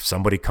mean, if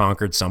somebody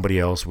conquered somebody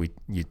else,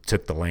 you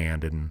took the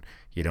land, and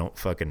you don't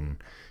fucking,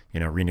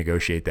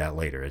 renegotiate that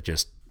later.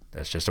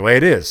 That's just the way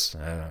it is.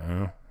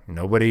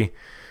 Nobody,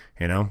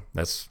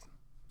 that's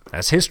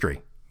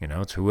history.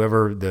 It's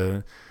whoever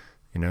to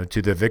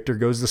the victor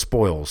goes the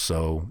spoils.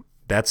 So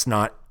that's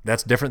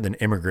different than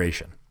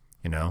immigration.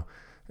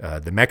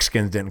 The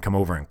Mexicans didn't come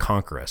over and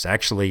conquer us.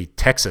 Actually,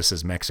 Texas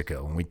is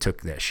Mexico, and we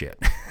took that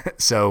shit.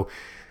 So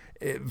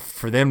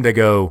for them to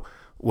go,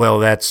 well,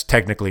 that's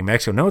technically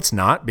Mexico. No, it's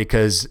not,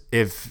 because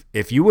if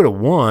you would have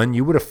won,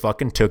 you would have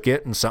fucking took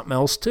it and something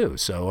else too.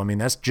 So, I mean,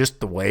 that's just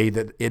the way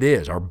that it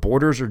is. Our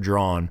borders are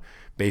drawn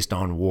based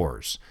on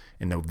wars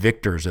and the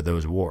victors of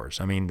those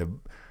wars. I mean,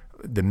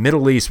 the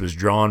Middle East was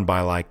drawn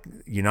by like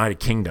United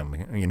Kingdom,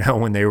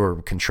 when they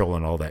were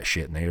controlling all that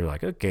shit. And they were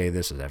like, okay,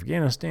 this is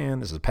Afghanistan,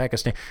 this is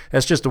Pakistan.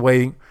 That's just the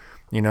way,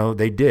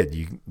 they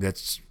did.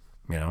 There's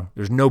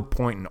no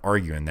point in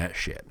arguing that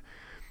shit.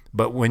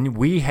 But when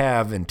we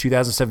have, in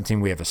 2017,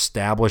 we have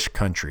established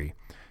country,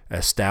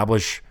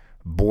 established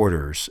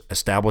borders,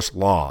 established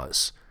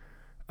laws.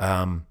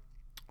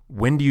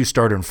 When do you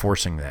start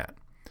enforcing that?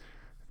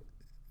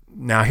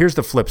 Now, here's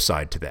the flip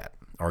side to that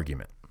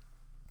argument.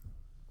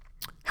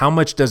 How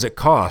much does it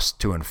cost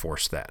to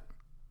enforce that?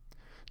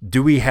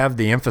 Do we have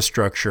the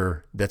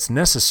infrastructure that's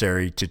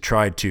necessary to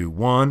try to,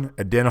 1,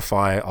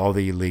 identify all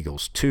the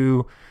illegals,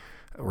 2,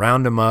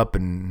 round them up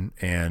and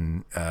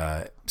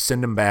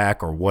send them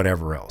back or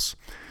whatever else?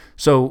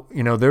 So,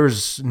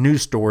 there's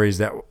news stories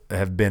that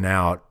have been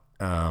out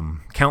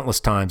countless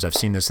times. I've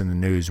seen this in the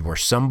news where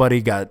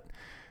somebody got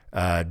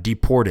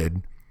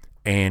deported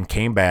and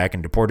came back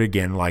and deported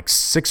again like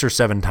 6 or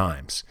 7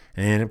 times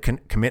and ended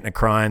up committing a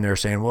crime. They're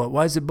saying, well,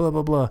 why is it blah,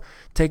 blah, blah?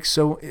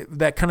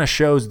 That kind of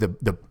shows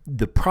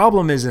the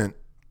problem isn't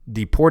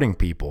deporting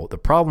people. The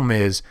problem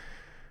is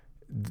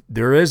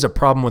there is a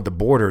problem with the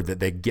border that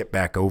they get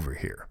back over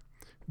here,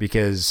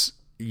 because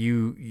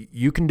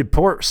you can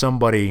deport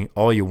somebody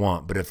all you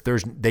want, but if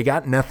they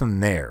got nothing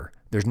there,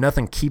 there's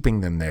nothing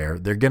keeping them there,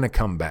 they're going to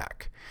come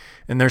back.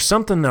 And there's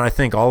something that I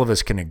think all of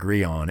us can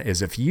agree on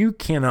is if you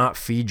cannot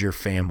feed your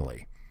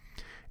family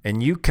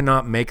and you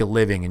cannot make a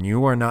living and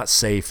you are not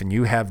safe and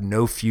you have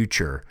no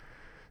future,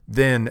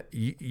 then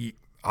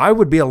I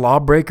would be a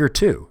lawbreaker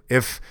too.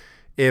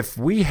 If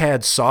we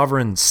had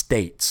sovereign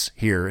states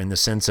here, in the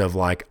sense of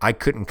like I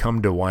couldn't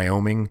come to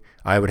Wyoming,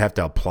 I would have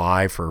to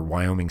apply for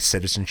Wyoming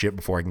citizenship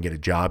before I can get a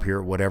job here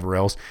or whatever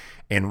else,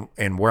 and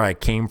where I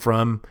came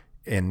from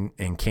in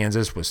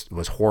Kansas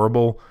was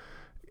horrible,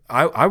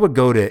 I would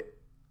go to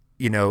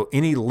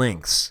any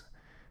lengths,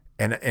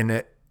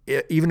 and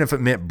even if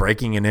it meant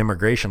breaking an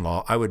immigration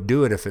law, I would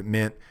do it if it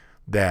meant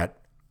that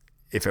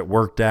if it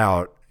worked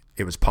out,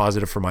 it was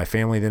positive for my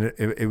family, then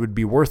it would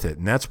be worth it.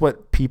 And that's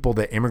what people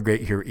that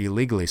immigrate here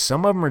illegally,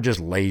 some of them are just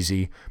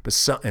lazy,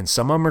 and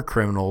some of them are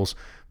criminals,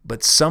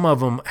 but some of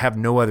them have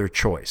no other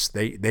choice.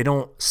 They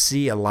don't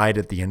see a light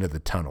at the end of the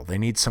tunnel. They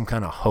need some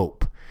kind of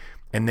hope.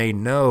 And they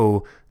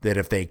know that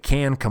if they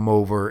can come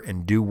over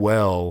and do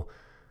well,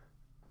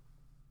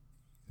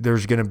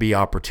 there's going to be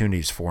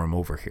opportunities for them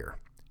over here.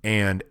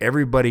 And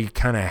everybody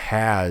kind of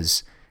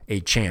has a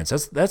chance.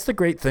 That's the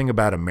great thing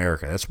about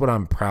America. That's what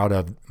I'm proud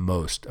of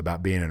most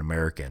about being an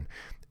American,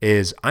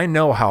 is I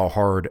know how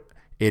hard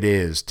it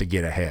is to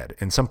get ahead.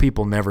 And some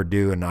people never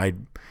do, and I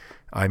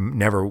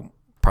never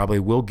probably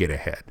will get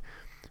ahead.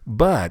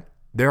 But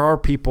there are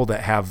people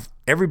that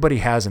everybody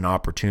has an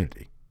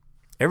opportunity.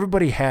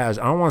 Everybody has,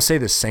 I don't want to say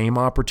the same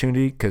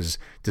opportunity, because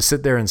to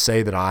sit there and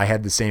say that I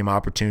had the same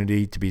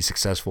opportunity to be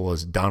successful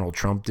as Donald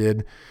Trump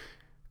did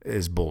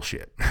is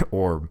bullshit.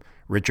 Or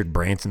Richard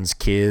Branson's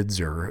kids,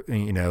 or,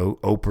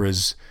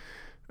 Oprah's,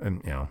 I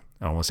don't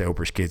want to say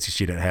Oprah's kids because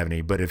she didn't have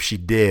any, but if she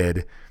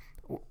did,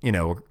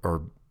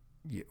 or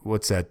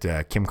what's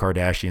that Kim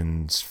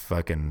Kardashian's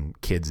fucking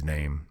kid's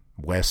name?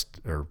 West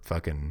or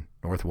fucking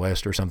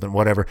Northwest or something,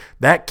 whatever.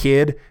 That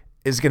kid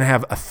is going to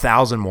have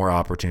 1,000 more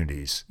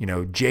opportunities.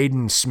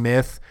 Jaden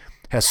Smith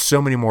has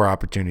so many more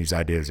opportunities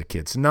I did as a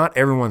kid. So not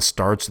everyone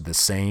starts the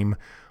same,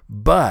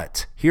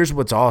 but here's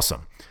what's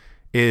awesome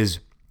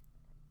is,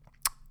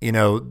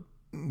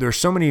 there's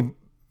so many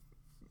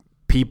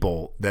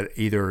people that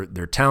either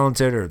they're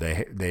talented or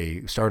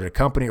they started a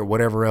company or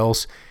whatever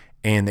else,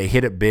 and they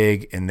hit it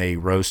big and they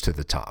rose to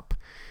the top.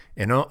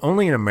 And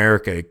only in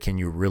America can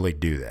you really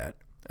do that.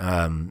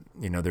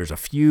 There's a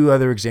few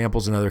other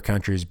examples in other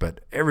countries,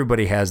 but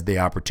everybody has the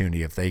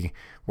opportunity. If they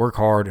work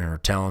hard and are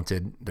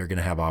talented, they're going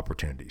to have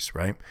opportunities,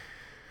 right?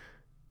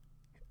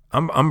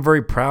 I'm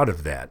very proud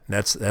of that.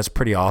 That's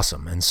pretty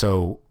awesome. And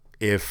so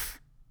if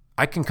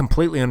I can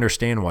completely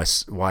understand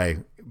why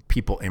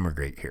people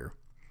immigrate here.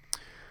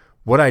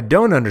 What I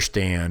don't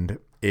understand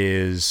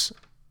is,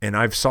 and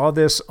I've saw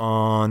this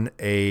on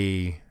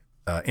a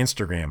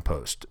Instagram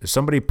post.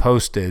 Somebody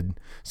posted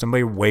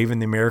somebody waving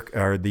the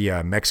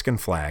Mexican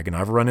flag, and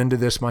I've run into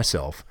this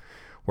myself,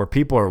 where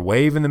people are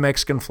waving the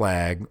Mexican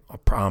flag.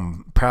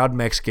 Proud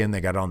Mexican.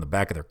 They got it on the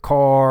back of their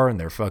car, and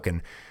they're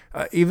fucking.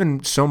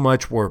 Even so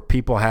much where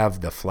people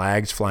have the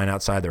flags flying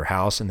outside their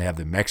house, and they have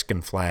the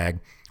Mexican flag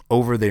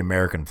over the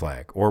American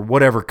flag, or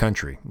whatever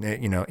country.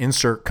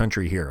 Insert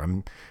country here.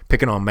 I'm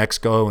picking on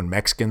Mexico and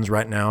Mexicans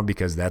right now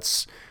because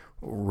that's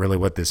really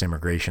what this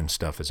immigration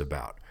stuff is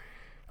about.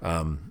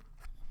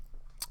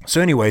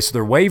 So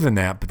they're waving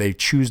that, but they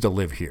choose to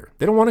live here.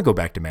 They don't want to go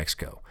back to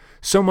Mexico.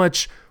 So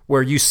much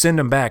where you send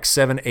them back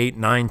 7, 8,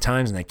 9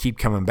 times and they keep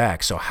coming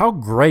back. So how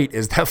great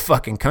is that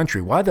fucking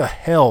country? Why the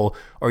hell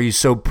are you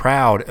so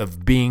proud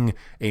of being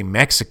a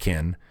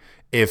Mexican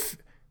if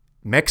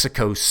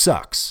Mexico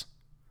sucks?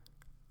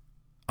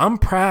 I'm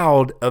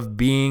proud of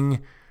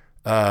being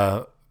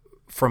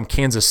from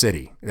Kansas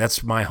City.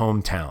 That's my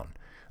hometown.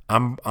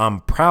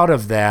 I'm proud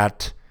of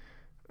that,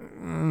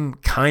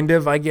 kind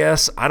of, I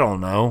guess. I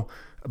don't know.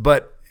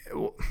 But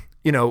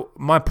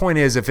my point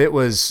is,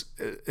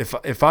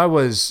 if I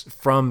was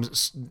from,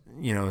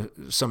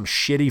 some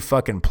shitty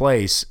fucking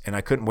place and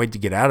I couldn't wait to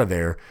get out of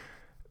there,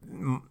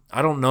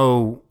 I don't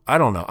know.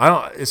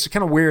 It's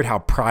kind of weird how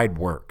pride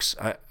works.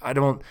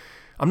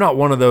 I'm not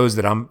one of those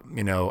that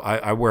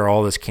I wear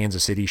all this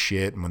Kansas City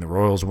shit. And when the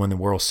Royals win the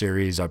World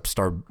Series, I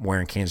started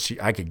wearing Kansas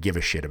City. I could give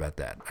a shit about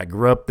that. I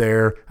grew up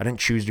there. I didn't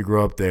choose to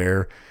grow up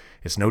there.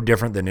 It's no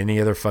different than any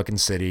other fucking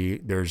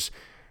city.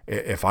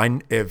 If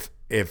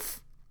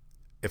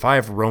I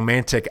have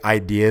romantic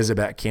ideas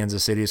about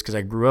Kansas City, it's because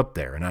I grew up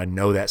there and I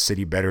know that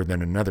city better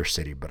than another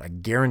city. But I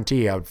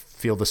guarantee I would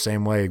feel the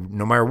same way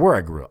no matter where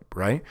I grew up,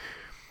 right?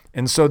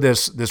 And so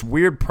this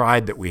weird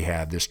pride that we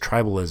have, this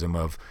tribalism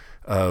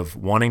of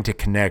wanting to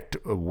connect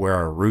where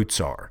our roots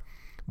are,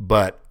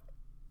 but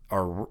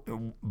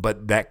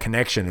that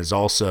connection is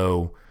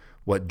also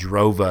what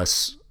drove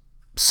us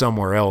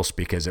somewhere else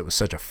because it was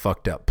such a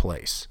fucked up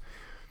place.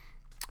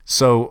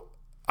 So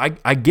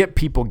I get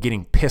people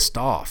getting pissed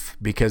off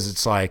because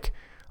it's like,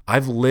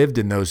 I've lived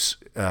in those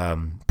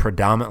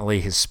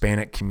predominantly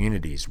Hispanic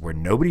communities where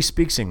nobody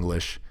speaks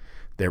English.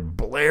 They're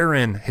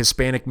blaring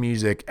Hispanic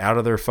music out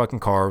of their fucking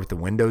car with the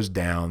windows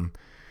down.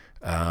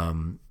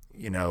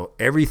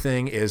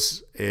 Everything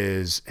is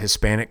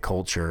Hispanic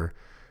culture,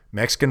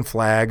 Mexican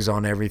flags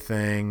on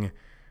everything.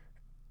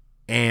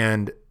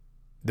 And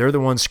they're the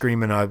ones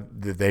screaming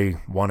that they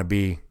want to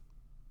be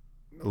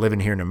living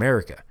here in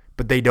America,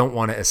 but they don't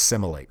want to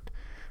assimilate.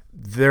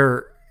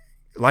 They're,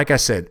 like I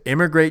said,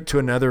 immigrate to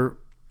another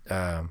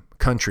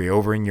country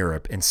over in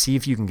Europe and see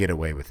if you can get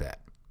away with that.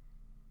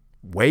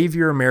 Wave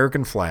your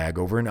American flag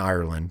over in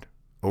Ireland,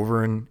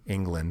 over in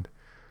England,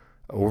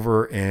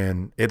 over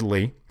in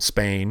Italy,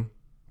 Spain,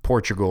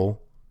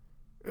 Portugal.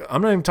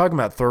 I'm not even talking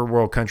about third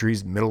world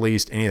countries, Middle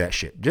East, any of that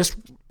shit. Just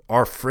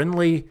our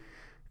friendly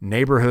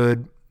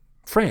neighborhood,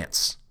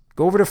 France.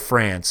 Go over to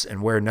France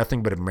and wear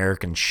nothing but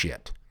American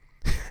shit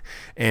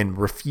and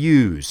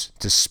refuse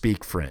to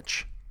speak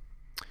French.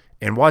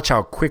 And watch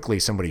how quickly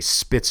somebody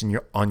spits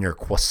on your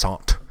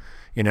croissant.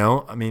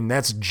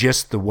 That's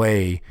just the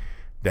way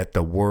that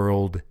the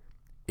world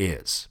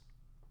is,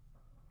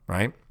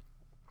 right?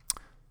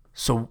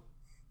 So,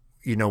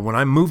 when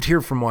I moved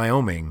here from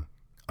Wyoming,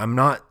 I'm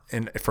not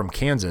from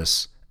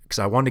Kansas because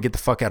I wanted to get the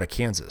fuck out of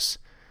Kansas.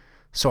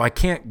 So I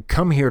can't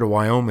come here to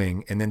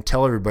Wyoming and then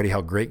tell everybody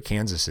how great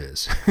Kansas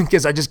is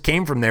because I just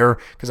came from there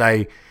because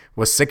I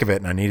was sick of it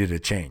and I needed a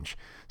change.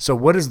 So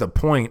what is the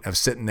point of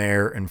sitting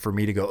there and for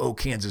me to go, oh,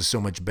 Kansas is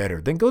so much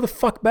better? Then go the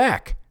fuck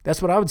back.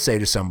 That's what I would say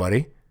to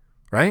somebody,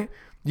 right?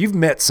 You've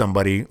met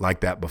somebody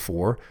like that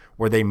before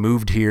where they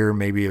moved here.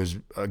 Maybe it was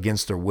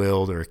against their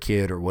will, they're a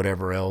kid or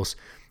whatever else.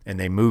 And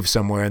they moved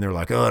somewhere and they're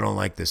like, oh, I don't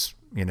like this.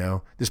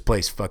 This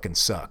place fucking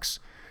sucks.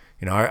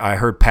 I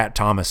heard Pat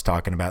Thomas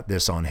talking about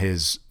this on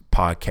his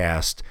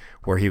podcast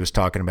where he was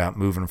talking about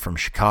moving from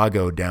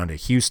Chicago down to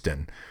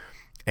Houston.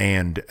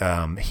 And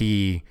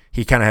he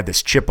kind of had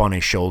this chip on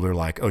his shoulder,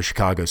 like, oh,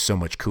 Chicago's so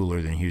much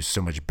cooler than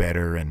Houston, so much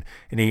better, and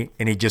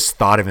he just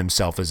thought of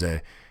himself as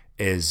a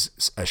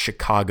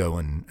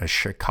Chicagoan, a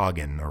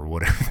Chicagan or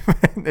whatever.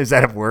 Is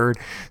that a word?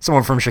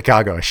 Someone from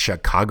Chicago, a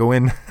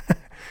Chicagoan,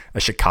 a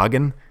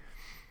Chicagan.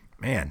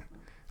 Man,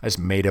 I just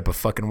made up a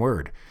fucking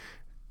word.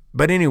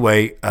 But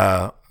anyway,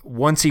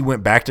 once he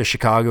went back to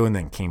Chicago and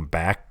then came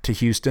back to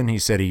Houston, he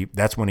said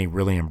that's when he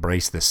really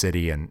embraced the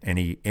city and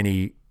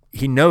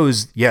he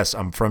knows, yes,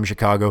 I'm from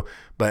Chicago,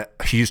 but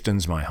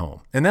Houston's my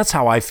home. And that's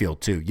how I feel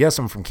too. Yes,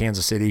 I'm from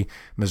Kansas City,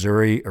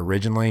 Missouri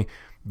originally,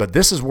 but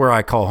this is where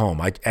I call home.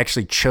 I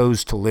actually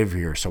chose to live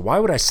here. So why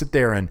would I sit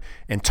there and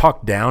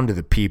talk down to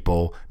the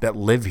people that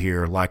live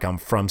here like I'm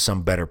from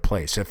some better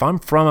place? If I'm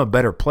from a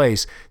better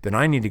place, then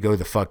I need to go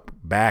the fuck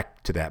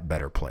back to that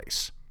better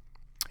place.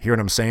 Hear what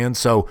I'm saying?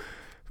 So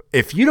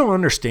if you don't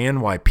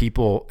understand why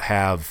people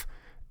have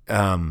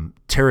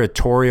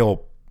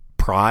territorial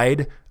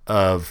pride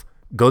of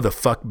go the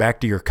fuck back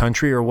to your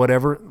country or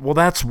whatever, well,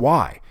 that's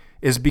why.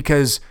 Is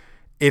because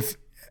if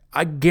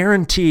I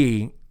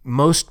guarantee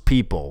most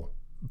people,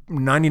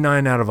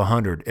 99 out of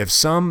 100, if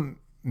some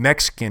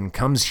Mexican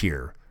comes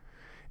here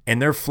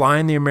and they're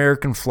flying the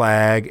American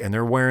flag and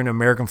they're wearing an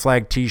American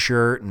flag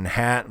t-shirt and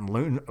hat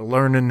and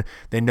learning,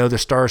 they know the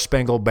Star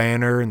Spangled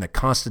Banner and the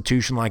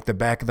Constitution like the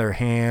back of their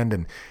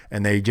hand,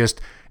 and they just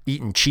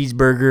eating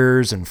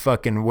cheeseburgers and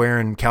fucking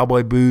wearing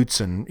cowboy boots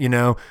and,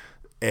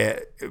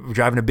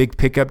 driving a big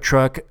pickup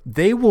truck,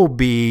 they will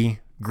be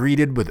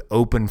greeted with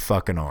open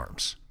fucking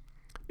arms.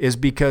 Is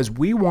because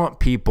we want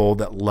people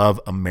that love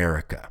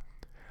America.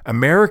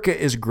 America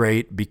is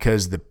great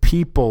because the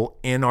people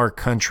in our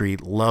country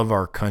love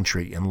our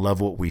country and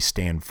love what we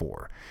stand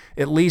for.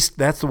 At least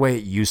that's the way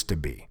it used to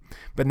be.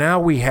 But now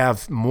we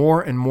have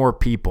more and more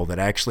people that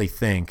actually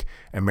think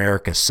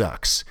America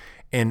sucks.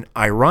 And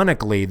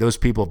ironically, those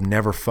people have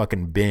never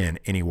fucking been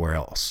anywhere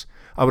else.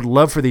 I would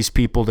love for these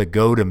people to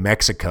go to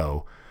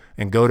Mexico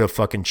and go to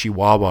fucking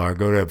Chihuahua or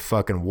go to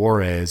fucking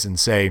Juarez and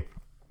say,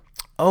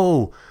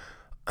 oh,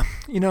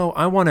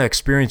 I want to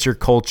experience your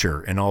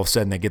culture. And all of a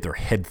sudden they get their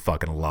head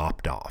fucking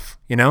lopped off.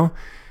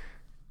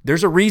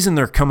 there's a reason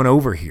they're coming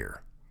over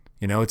here.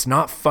 You know, it's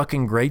not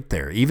fucking great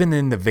there. Even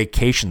in the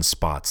vacation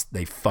spots,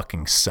 they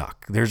fucking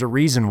suck. There's a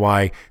reason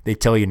why they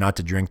tell you not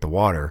to drink the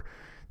water.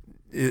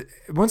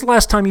 When's the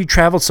last time you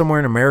traveled somewhere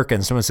in America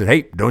and someone said,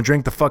 hey, don't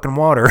drink the fucking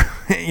water?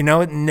 You know,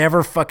 it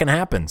never fucking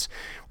happens.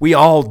 We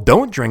all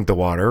don't drink the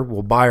water.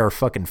 We'll buy our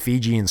fucking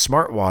Fiji and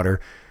Smart Water,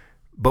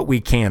 but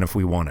we can if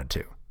we wanted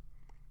to.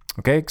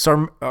 Okay?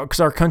 Because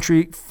our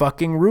country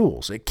fucking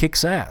rules. It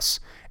kicks ass.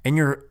 And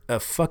you're a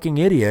fucking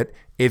idiot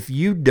if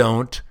you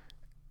don't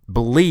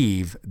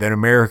believe that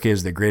America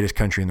is the greatest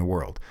country in the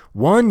world.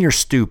 One, you're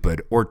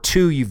stupid, or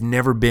two, you've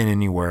never been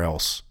anywhere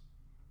else.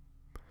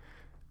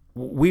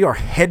 We are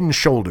head and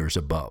shoulders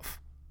above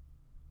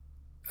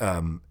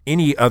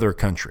any other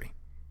country.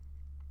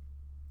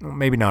 Well,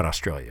 maybe not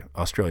Australia.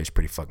 Australia's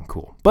pretty fucking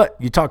cool. But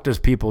you talk to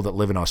people that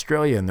live in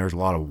Australia, and there's a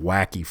lot of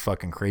wacky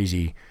fucking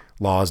crazy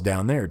laws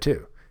down there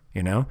too,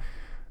 you know?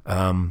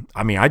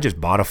 I mean, I just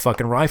bought a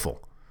fucking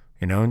rifle,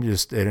 you know, and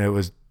it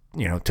was,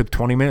 you know, it took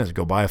 20 minutes to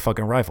go buy a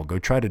fucking rifle. Go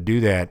try to do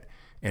that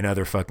in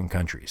other fucking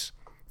countries,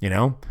 you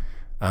know?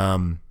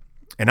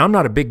 And I'm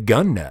not a big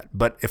gun nut,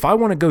 but if I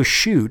want to go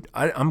shoot,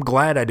 I'm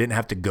glad I didn't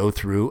have to go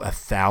through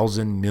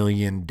 1,000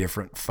 million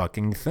different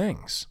fucking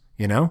things,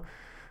 you know?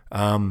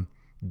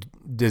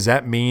 Does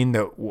that mean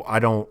that I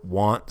don't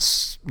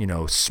want, you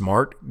know,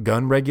 smart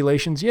gun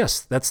regulations? Yes,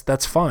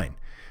 that's fine.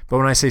 But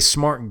when I say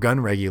smart gun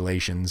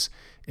regulations,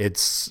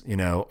 it's, you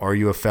know, are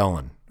you a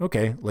felon?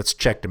 Okay, let's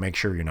check to make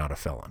sure you're not a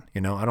felon.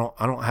 You know,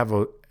 I don't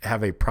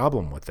have a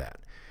problem with that.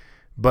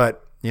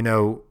 But, you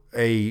know,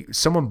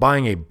 someone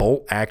buying a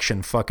bolt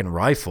action fucking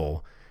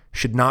rifle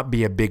should not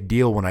be a big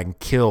deal when I can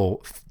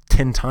kill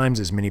 10 times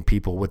as many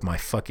people with my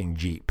fucking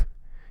Jeep.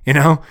 You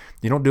know,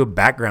 you don't do a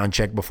background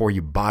check before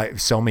you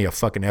sell me a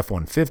fucking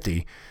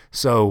F-150.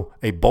 So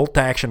a bolt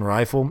action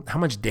rifle, how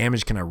much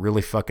damage can I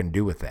really fucking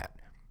do with that?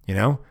 You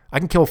know, I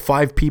can kill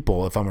 5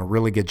 people if I'm a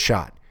really good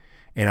shot,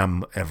 and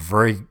I'm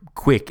very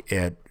quick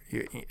at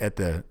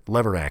the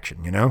lever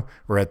action, you know,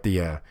 or at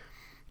the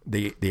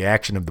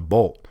action of the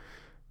bolt.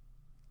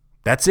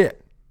 That's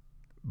it.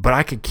 But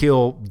I could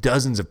kill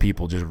dozens of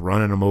people just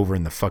running them over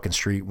in the fucking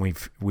street.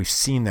 We've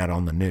seen that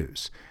on the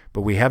news.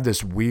 But we have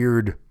this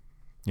weird,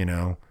 you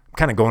know, I'm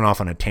kind of going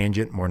off on a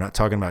tangent. We're not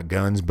talking about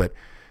guns, but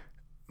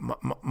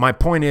my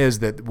point is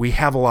that we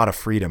have a lot of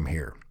freedom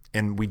here,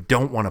 and we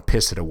don't want to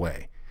piss it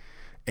away.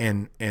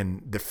 And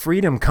the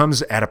freedom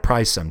comes at a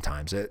price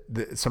sometimes.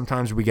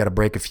 Sometimes we got to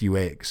break a few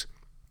eggs.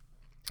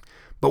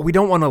 But we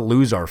don't want to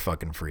lose our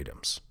fucking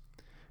freedoms.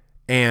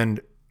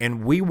 And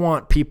we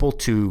want people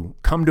to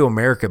come to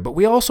America, but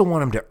we also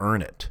want them to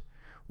earn it.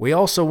 We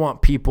also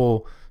want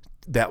people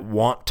that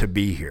want to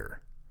be here.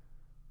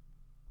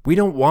 We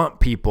don't want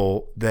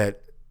people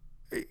that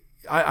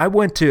I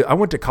went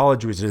to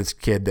college with this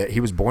kid that he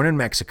was born in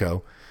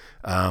Mexico.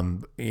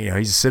 You know,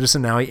 he's a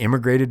citizen now. He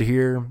immigrated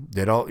here,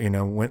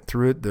 went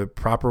through it the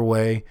proper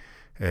way.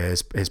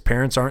 His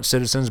parents aren't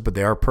citizens, but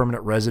they are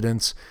permanent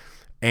residents.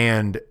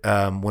 And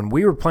when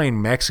we were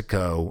playing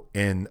Mexico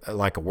in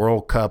like a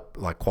World Cup,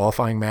 like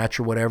qualifying match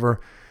or whatever,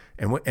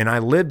 and I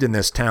lived in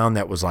this town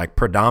that was like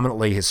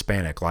predominantly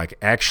Hispanic. Like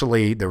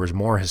actually there was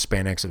more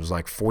Hispanics. It was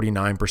like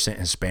 49%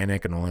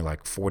 Hispanic and only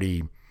like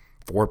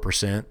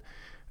 44%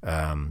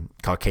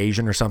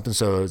 Caucasian or something.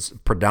 So it was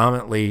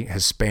predominantly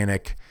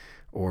Hispanic,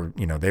 or,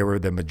 you know, they were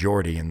the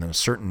majority. In the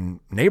certain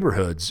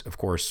neighborhoods, of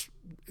course,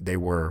 they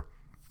were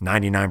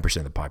 99%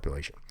 of the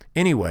population.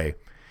 Anyway,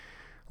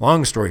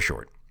 long story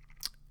short,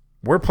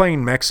 we're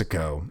playing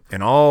Mexico,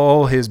 and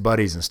all his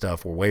buddies and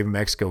stuff were waving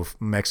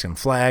Mexican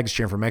flags,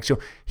 cheering for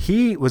Mexico.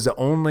 He was the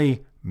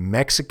only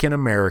Mexican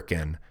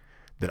American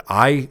that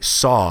I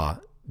saw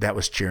that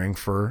was cheering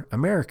for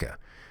America.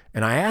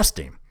 And I asked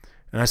him,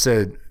 and I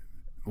said,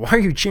 why are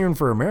you cheering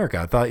for America?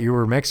 I thought you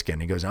were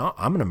Mexican. He goes, oh,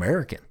 I'm an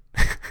American.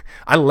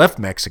 I left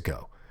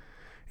Mexico.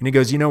 And he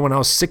goes, you know, when I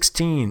was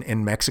 16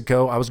 in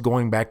Mexico, I was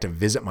going back to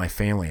visit my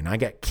family, and I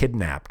got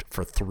kidnapped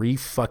for 3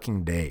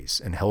 fucking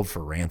days and held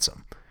for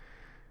ransom.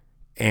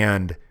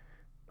 And,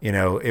 you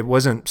know, it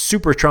wasn't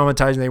super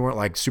traumatizing. They weren't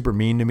like super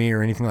mean to me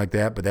or anything like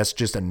that, but that's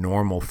just a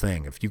normal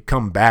thing. If you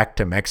come back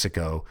to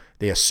Mexico,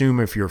 they assume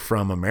if you're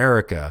from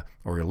America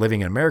or you're living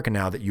in America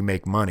now that you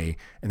make money,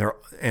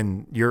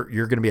 and you're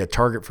going to be a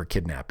target for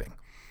kidnapping.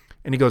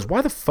 And he goes,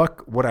 why the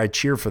fuck would I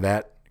cheer for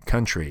that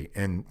country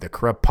and the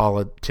corrupt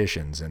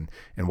politicians and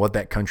what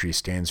that country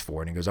stands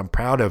for? And he goes, I'm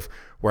proud of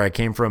where I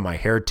came from, my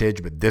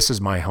heritage, but this is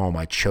my home.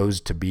 I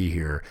chose to be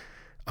here.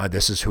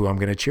 This is who I'm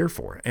going to cheer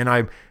for. And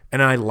I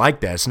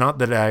like that. It's not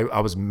that I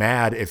was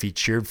mad if he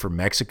cheered for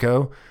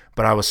Mexico,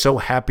 but I was so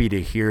happy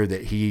to hear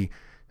that he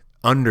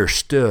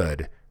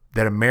understood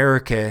that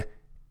America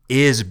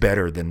is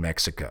better than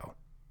Mexico.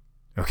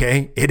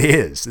 Okay? It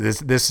is.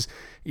 This,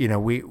 you know,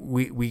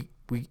 we're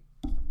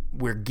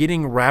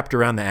getting wrapped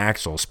around the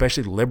axle,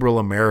 especially liberal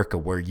America,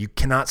 where you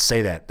cannot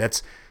say that.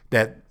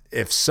 That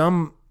if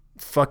some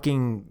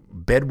fucking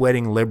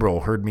bedwetting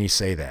liberal heard me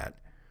say that,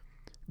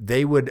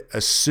 they would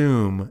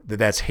assume that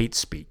that's hate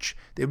speech.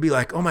 They'd be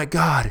like, oh my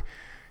God,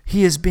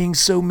 he is being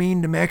so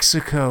mean to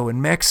Mexico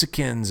and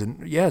Mexicans.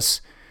 And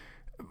yes,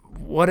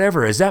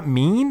 whatever. Is that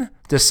mean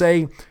to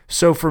say?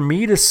 So for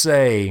me to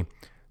say,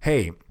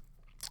 hey,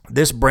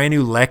 this brand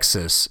new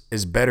Lexus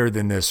is better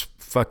than this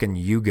fucking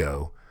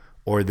Yugo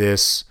or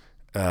this,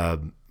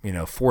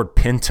 Ford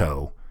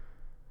Pinto,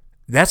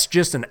 that's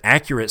just an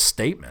accurate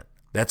statement.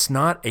 That's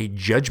not a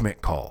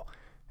judgment call.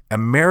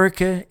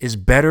 America is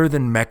better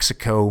than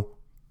Mexico,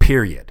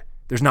 period.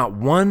 There's not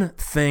one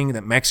thing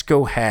that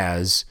Mexico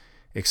has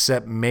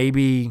except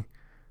maybe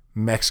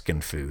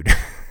Mexican food.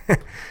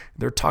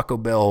 Their Taco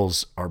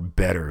Bells are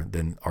better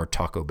than our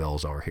Taco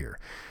Bells are here.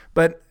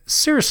 But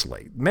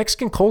seriously,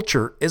 Mexican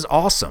culture is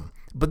awesome.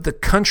 But the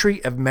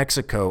country of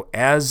Mexico,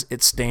 as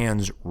it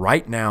stands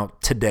right now,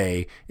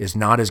 today, is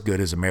not as good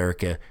as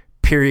America,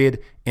 period.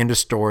 End of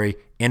story,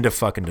 end of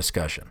fucking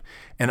discussion.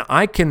 And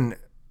I can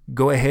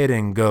go ahead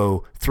and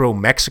go throw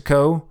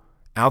Mexico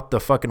out the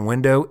fucking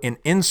window and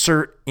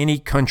insert any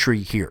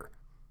country here.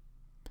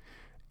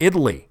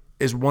 Italy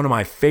is one of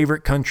my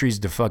favorite countries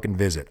to fucking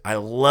visit. I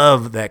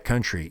love that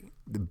country.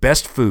 The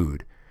best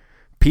food.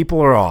 People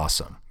are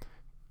awesome.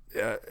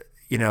 If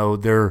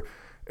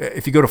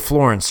you go to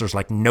Florence, there's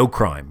like no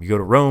crime. You go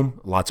to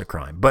Rome, lots of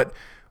crime. But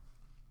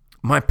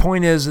my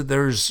point is that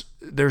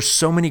there's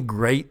so many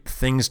great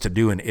things to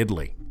do in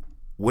Italy.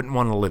 Wouldn't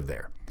want to live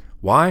there.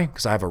 Why?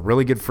 Because I have a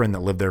really good friend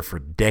that lived there for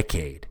a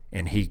decade,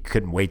 and he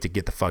couldn't wait to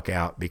get the fuck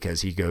out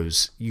because he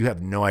goes, you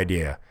have no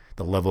idea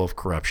the level of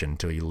corruption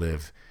until you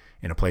live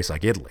in a place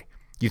like Italy.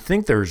 You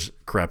think there's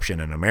corruption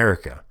in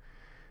America,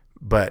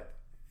 but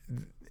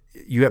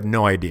you have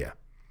no idea.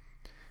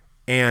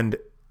 And,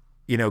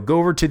 go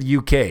over to the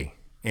UK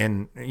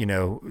and,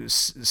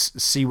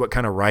 see what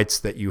kind of rights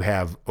that you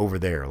have over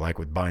there, like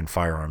with buying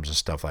firearms and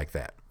stuff like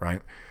that,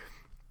 right?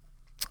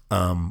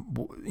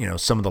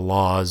 Some of the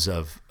laws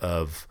of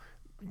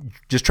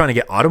just trying to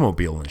get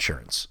automobile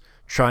insurance,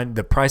 trying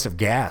the price of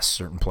gas,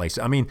 certain places.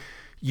 I mean,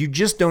 you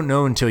just don't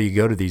know until you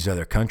go to these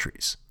other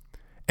countries.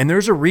 And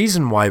there's a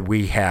reason why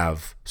we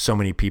have so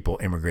many people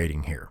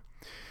immigrating here.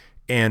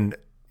 And,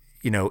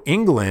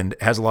 England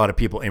has a lot of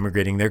people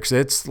immigrating there because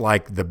it's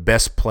like the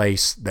best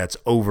place that's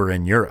over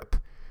in Europe.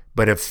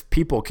 But if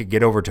people could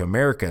get over to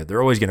America,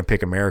 they're always going to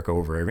pick America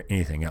over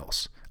anything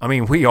else. I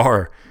mean,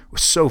 we're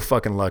so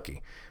fucking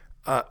lucky.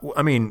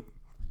 America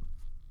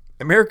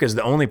is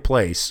the only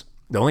place,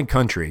 the only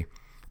country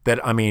that,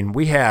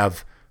 we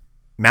have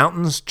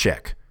mountains,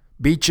 check.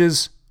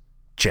 Beaches,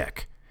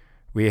 check.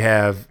 We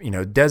have,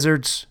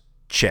 deserts,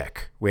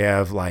 check. We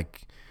have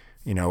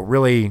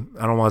really,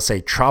 I don't want to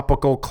say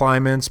tropical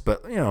climates,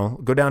 but,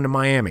 go down to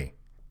Miami,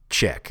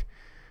 check.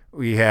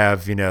 We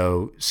have,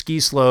 ski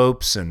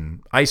slopes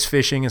and ice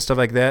fishing and stuff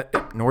like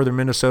that. Northern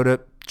Minnesota,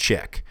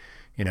 check.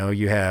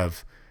 You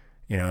have,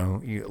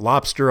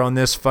 lobster on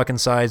this fucking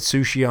side,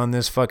 sushi on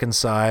this fucking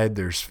side.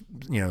 There's,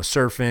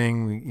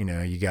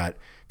 surfing, you got,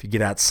 if you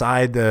get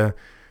outside the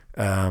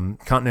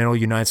continental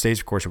United States,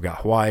 of course, we've got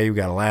Hawaii, we've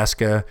got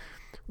Alaska.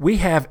 We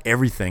have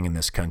everything in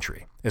this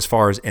country as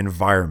far as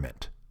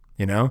environment,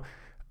 You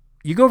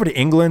go over to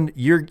England,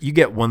 you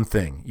get one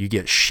thing. You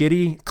get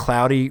shitty,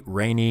 cloudy,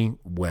 rainy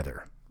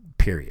weather,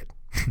 period.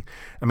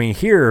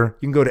 Here,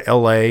 you can go to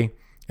LA.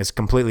 It's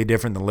completely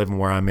different than living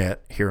where I'm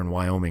at here in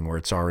Wyoming, where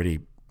it's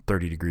already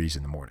 30 degrees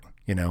in the morning,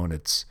 and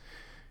it's,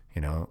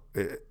 in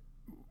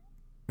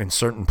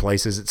certain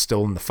places, it's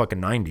still in the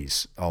fucking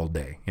 90s all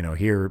day.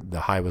 Here, the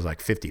high was like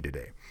 50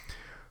 today.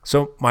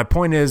 So my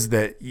point is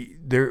that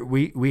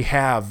we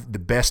have the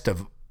best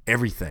of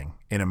everything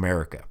in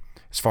America,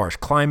 as far as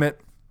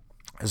climate,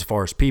 as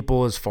far as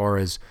people, as far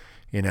as,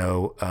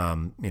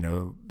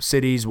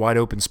 cities, wide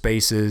open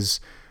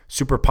spaces,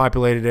 super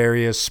populated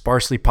areas,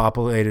 sparsely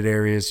populated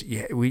areas.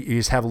 We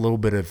just have a little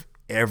bit of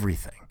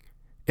everything.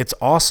 It's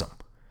awesome.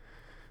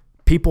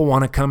 People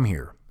want to come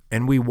here,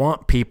 and we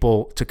want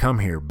people to come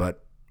here,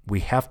 but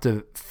we have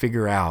to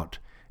figure out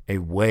a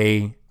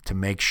way to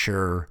make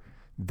sure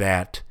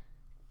that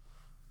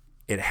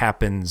it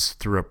happens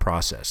through a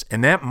process.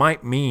 And that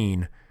might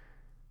mean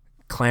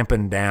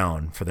clamping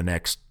down for the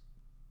next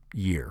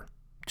year,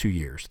 2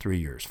 years, 3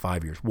 years,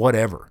 5 years,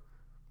 whatever.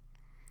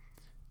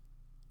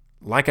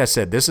 Like I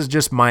said, this is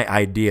just my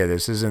idea.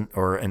 This isn't,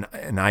 or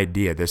an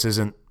idea. This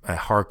isn't a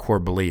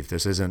hardcore belief.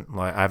 This isn't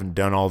like, I haven't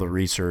done all the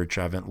research.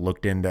 I haven't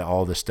looked into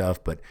all the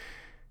stuff, but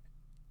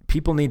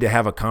people need to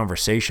have a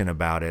conversation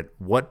about it.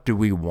 What do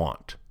we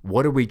want?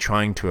 What are we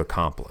trying to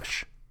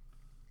accomplish?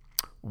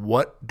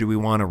 What do we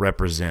want to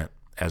represent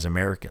as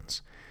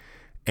Americans?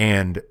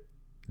 And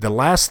the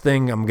last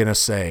thing I'm going to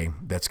say,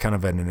 that's kind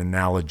of an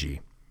analogy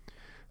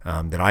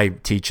that I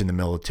teach in the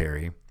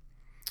military,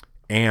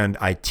 and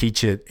I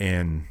teach it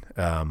in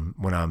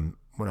when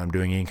I'm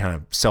doing any kind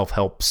of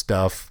self-help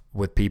stuff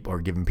with people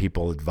or giving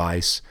people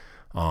advice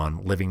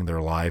on living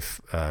their life,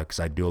 because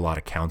I do a lot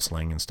of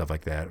counseling and stuff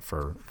like that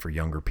for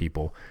younger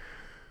people.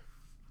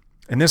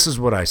 And this is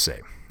what I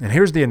say. And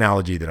here's the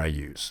analogy that I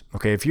use.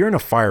 Okay, if you're in a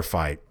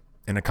firefight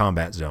in a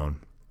combat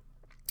zone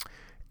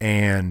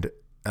and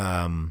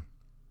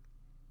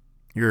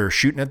you're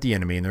shooting at the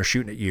enemy and they're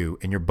shooting at you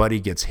and your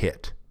buddy gets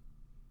hit,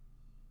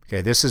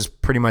 Okay, this is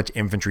pretty much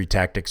infantry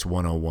tactics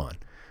 101.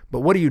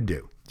 But what do?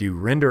 Do you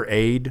render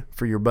aid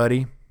for your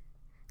buddy?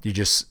 Do you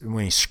just,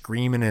 when he's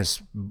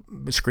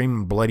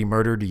screaming bloody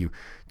murder, do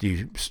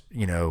you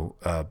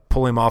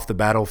pull him off the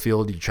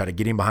battlefield? Do you try to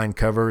get him behind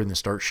cover and then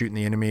start shooting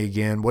the enemy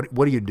again? What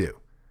do you do?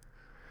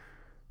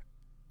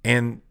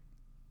 And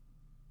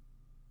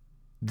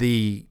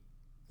the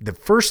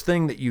first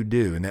thing that you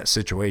do in that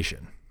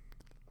situation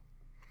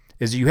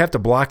is you have to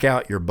block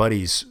out your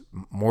buddy's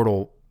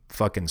mortal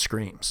fucking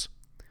screams.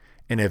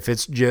 And if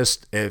it's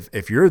just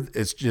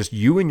it's just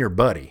you and your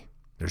buddy,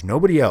 there's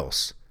nobody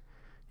else,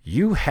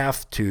 you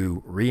have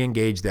to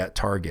re-engage that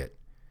target,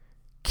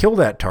 kill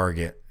that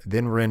target,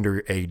 then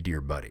render aid to your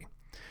buddy.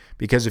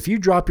 Because if you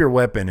drop your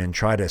weapon and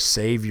try to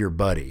save your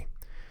buddy,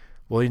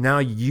 well, now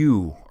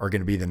you are going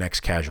to be the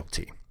next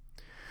casualty.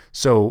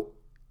 So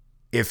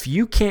if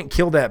you can't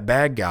kill that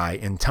bad guy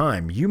in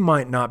time, you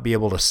might not be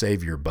able to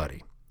save your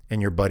buddy,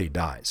 and your buddy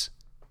dies,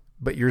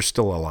 but you're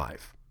still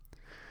alive.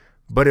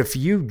 But if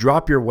you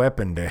drop your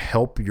weapon to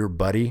help your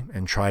buddy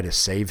and try to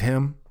save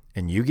him,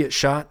 and you get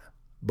shot,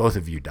 both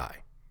of you die.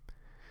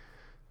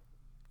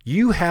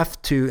 You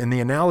have to, and the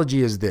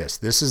analogy is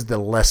this is the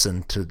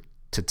lesson to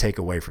take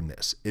away from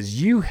this,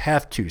 is you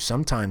have to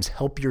sometimes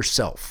help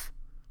yourself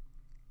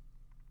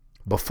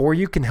before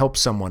you can help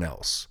someone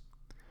else.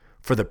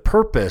 For the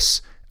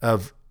purpose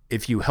of,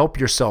 if you help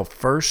yourself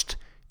first,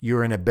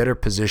 you're in a better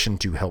position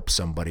to help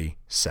somebody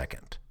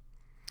second.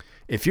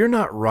 If you're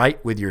not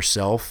right with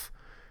yourself,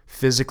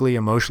 physically,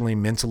 emotionally,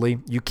 mentally,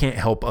 you can't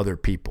help other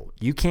people.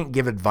 You can't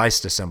give advice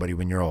to somebody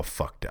when you're all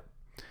fucked up.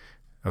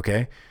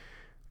 Okay?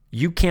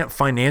 You can't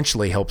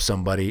financially help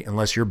somebody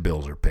unless your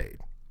bills are paid.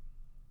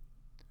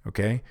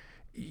 Okay?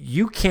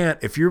 You can't,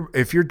 if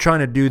you're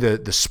trying to do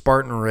the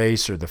Spartan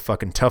race or the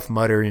fucking Tough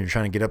Mudder and you're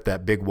trying to get up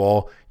that big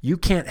wall, you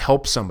can't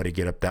help somebody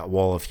get up that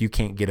wall if you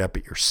can't get up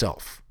it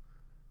yourself.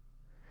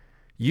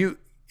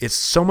 It's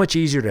so much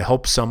easier to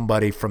help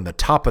somebody from the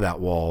top of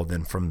that wall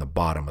than from the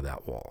bottom of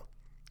that wall.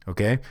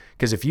 Okay?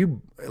 Because if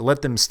you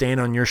let them stand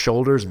on your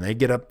shoulders and they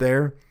get up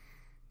there,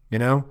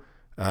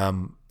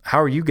 how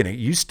are you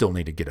you still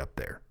need to get up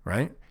there,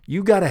 right?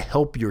 You got to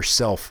help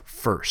yourself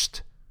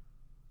first.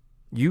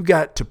 You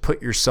got to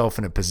put yourself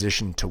in a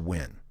position to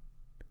win.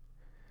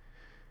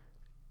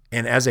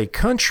 And as a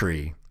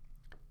country,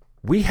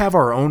 we have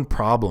our own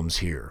problems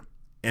here,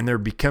 and they're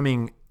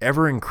becoming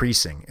ever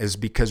increasing, is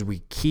because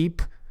we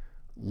keep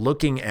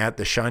looking at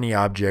the shiny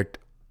object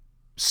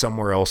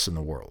somewhere else in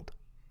the world.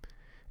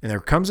 And there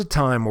comes a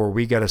time where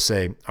we got to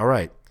say, all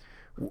right,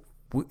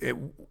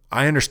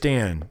 I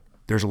understand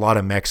there's a lot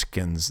of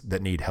Mexicans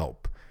that need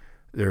help.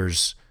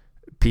 There's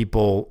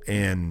people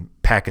in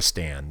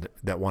Pakistan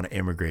that want to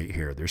immigrate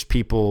here. There's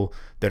people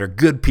that are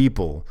good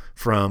people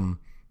from,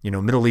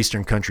 Middle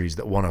Eastern countries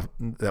that want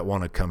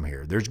to come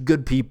here. There's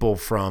good people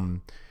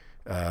from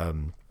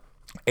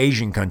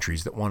Asian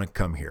countries that want to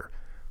come here.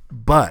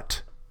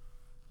 But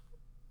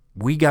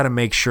we got to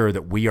make sure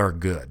that we are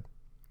good.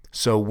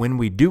 So when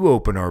we do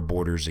open our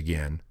borders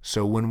again,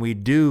 so when we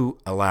do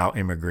allow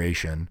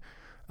immigration,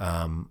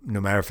 no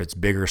matter if it's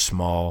big or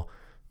small,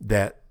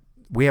 that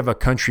we have a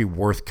country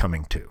worth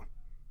coming to.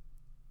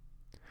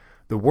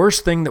 The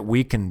worst thing that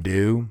we can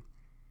do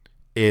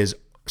is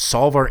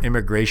solve our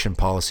immigration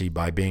policy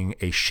by being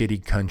a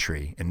shitty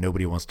country and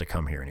nobody wants to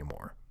come here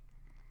anymore.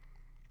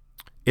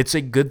 It's a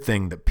good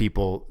thing that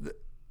people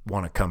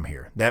want to come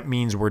here. That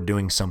means we're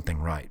doing something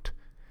right.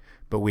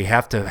 But we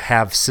have to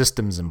have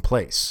systems in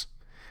place.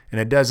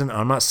 And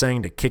I'm not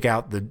saying to kick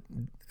out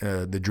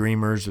the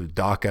Dreamers or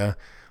DACA.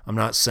 I'm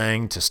not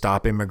saying to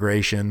stop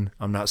immigration.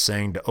 I'm not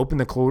saying to open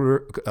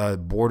the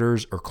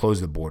borders or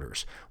close the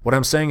borders. What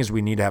I'm saying is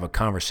we need to have a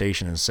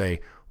conversation and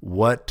say,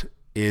 what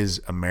is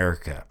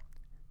America?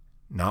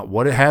 Not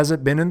what it has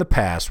been in the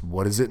past.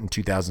 What is it in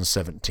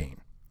 2017?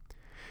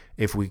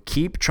 If we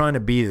keep trying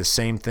to be the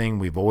same thing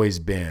we've always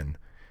been,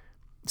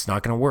 it's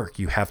not going to work.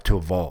 You have to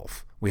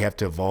evolve. We have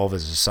to evolve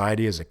as a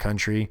society, as a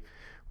country.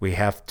 We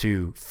have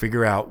to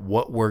figure out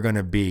what we're going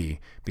to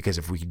be, because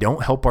if we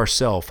don't help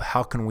ourselves,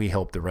 how can we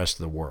help the rest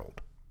of the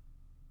world?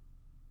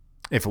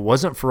 If it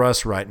wasn't for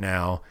us right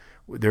now,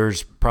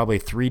 there's probably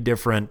 3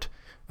 different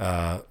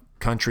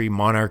country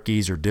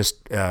monarchies or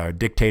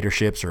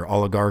dictatorships or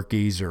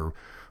oligarchies or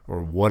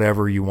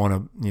whatever you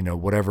want to,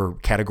 whatever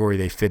category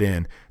they fit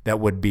in,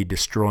 that would be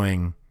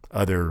destroying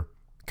other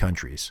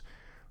countries.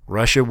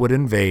 Russia would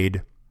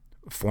invade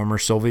former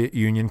Soviet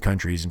Union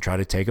countries and try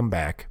to take them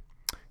back.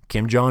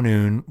 Kim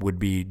Jong-un would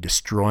be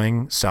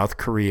destroying South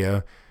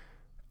Korea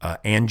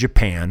and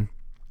Japan.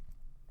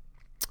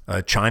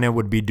 China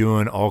would be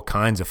doing all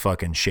kinds of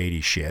fucking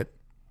shady shit.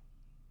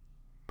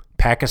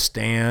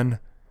 Pakistan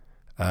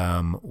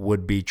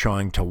would be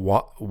trying to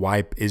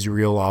wipe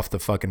Israel off the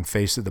fucking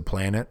face of the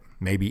planet.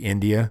 Maybe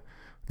India.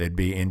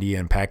 India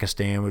and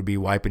Pakistan would be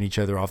wiping each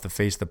other off the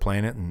face of the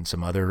planet, and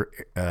some other,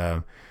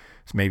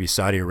 maybe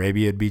Saudi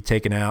Arabia would be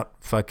taking out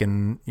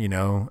fucking,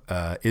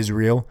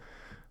 Israel.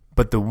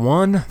 But the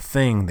one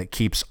thing that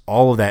keeps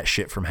all of that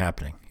shit from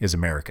happening is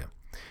America.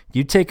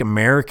 You take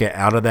America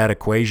out of that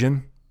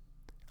equation,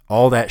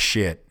 all that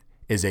shit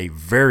is a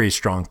very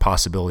strong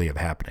possibility of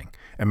happening.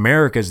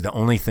 America is the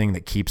only thing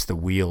that keeps the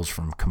wheels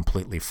from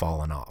completely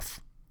falling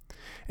off.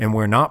 And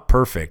we're not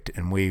perfect,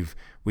 and we've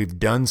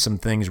done some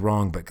things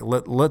wrong, but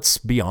let's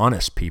be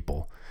honest,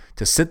 people.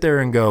 To sit there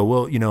and go,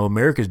 well,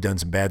 America's done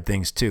some bad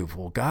things too.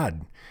 Well,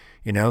 God,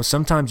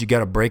 sometimes you got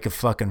to break a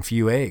fucking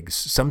few eggs.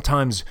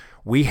 Sometimes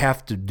we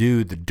have to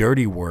do the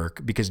dirty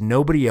work because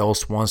nobody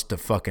else wants to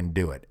fucking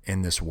do it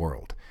in this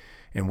world.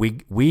 And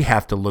we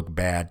have to look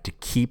bad to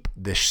keep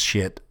this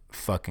shit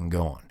fucking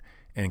going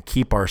and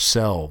keep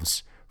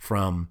ourselves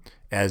from,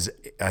 as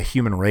a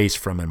human race,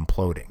 from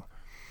imploding.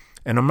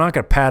 And I'm not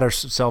going to pat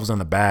ourselves on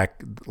the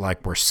back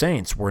like we're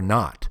saints. We're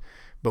not.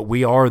 But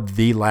we are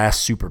the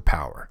last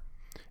superpower.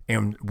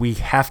 And we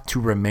have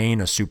to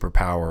remain a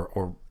superpower,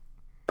 or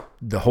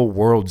the whole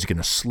world's going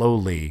to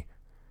slowly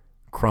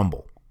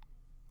crumble.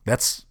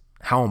 That's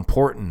how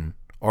important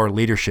our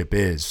leadership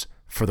is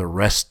for the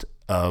rest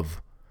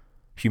of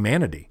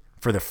humanity,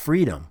 for the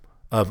freedom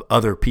of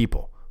other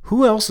people.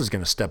 Who else is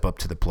going to step up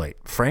to the plate?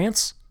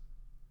 France?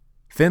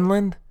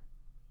 Finland?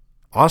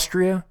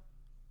 Austria?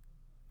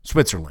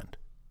 Switzerland?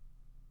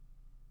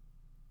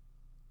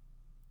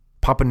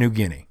 Papua New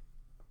Guinea?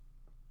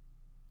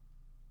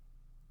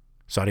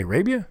 Saudi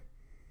Arabia?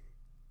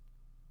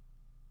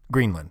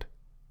 Greenland?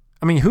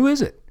 I mean, who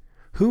is it?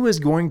 Who is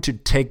going to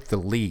take the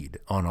lead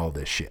on all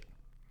this shit?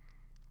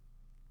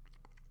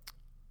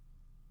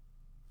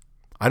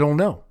 I don't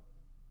know.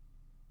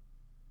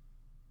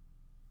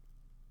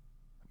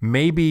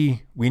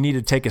 Maybe we need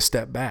to take a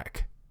step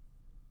back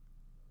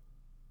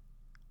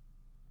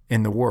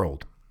in the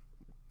world.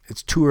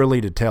 It's too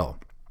early to tell.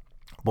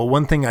 But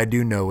one thing I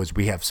do know is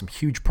we have some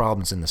huge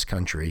problems in this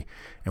country,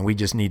 and we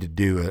just need to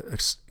do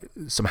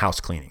some house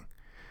cleaning.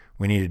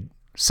 We need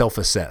to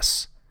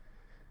self-assess,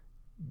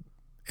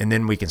 and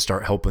then we can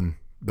start helping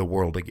the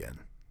world again.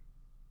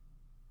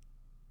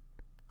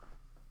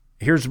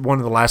 Here's one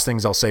of the last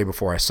things I'll say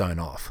before I sign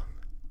off.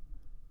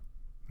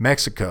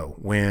 Mexico,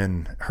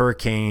 when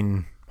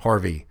Hurricane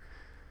Harvey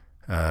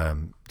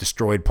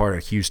destroyed part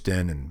of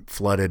Houston and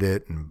flooded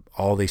it, and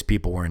all these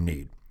people were in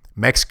need,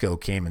 Mexico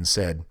came and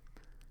said,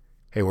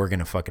 hey, we're going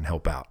to fucking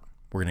help out.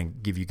 We're going to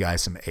give you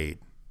guys some aid.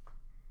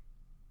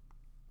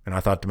 And I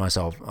thought to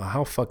myself,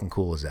 how fucking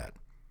cool is that?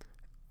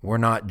 We're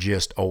not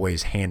just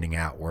always handing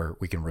out, where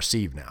we can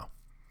receive now.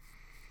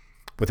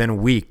 Within a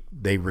week,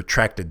 they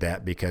retracted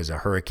that because a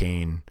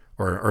hurricane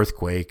or an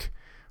earthquake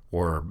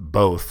or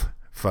both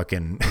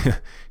fucking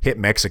hit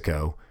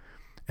Mexico.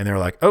 And they're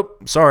like, oh,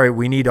 sorry,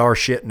 we need our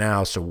shit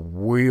now. So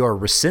we are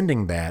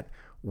rescinding that.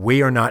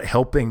 We are not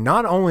helping.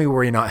 Not only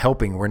were you not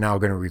helping, we're now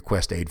going to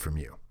request aid from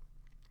you.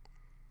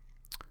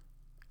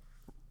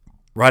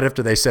 Right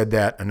after they said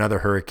that, another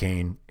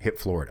hurricane hit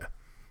Florida.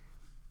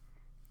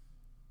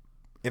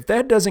 If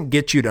that doesn't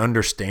get you to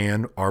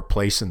understand our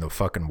place in the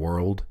fucking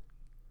world,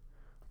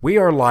 we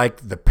are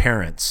like the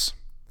parents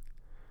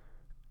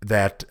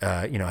that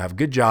have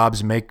good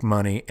jobs, make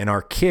money, and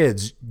our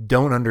kids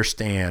don't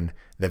understand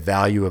the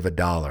value of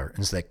 $1,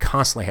 and so they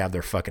constantly have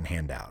their fucking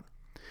hand out.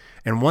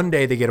 And one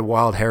day they get a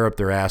wild hair up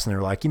their ass, and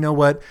they're like, you know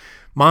what?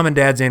 Mom and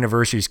Dad's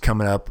anniversary is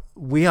coming up.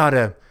 We ought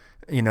to,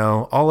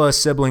 all us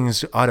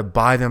siblings ought to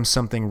buy them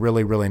something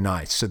really, really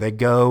nice. So they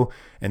go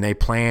and they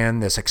plan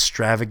this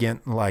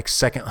extravagant, like,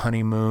 second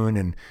honeymoon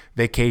and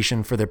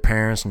vacation for their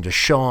parents, and to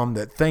show them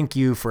that thank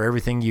you for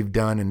everything you've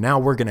done, and now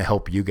we're going to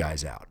help you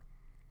guys out.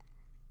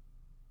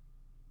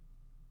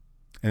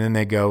 And then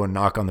they go and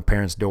knock on the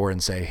parents' door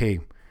and say, hey,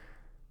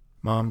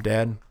 Mom,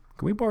 Dad,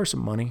 can we borrow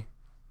some money?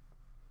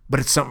 But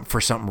it's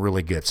something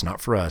really good. It's not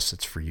for us.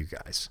 It's for you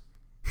guys.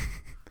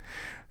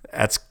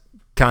 That's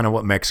kind of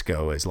what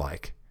Mexico is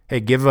like. Hey,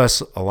 give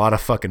us a lot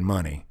of fucking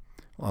money,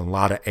 a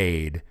lot of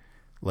aid.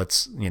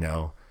 Let's,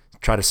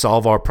 try to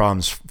solve our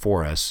problems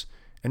for us.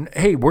 And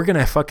hey, we're going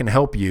to fucking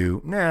help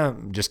you. Nah,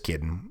 just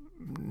kidding.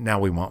 Now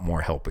we want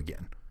more help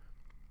again.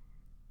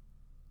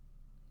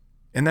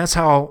 And that's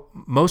how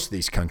most of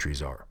these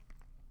countries are.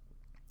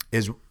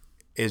 Is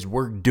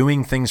we're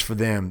doing things for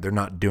them. They're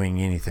not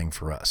doing anything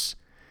for us.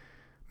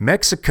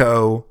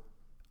 Mexico,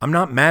 I'm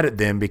not mad at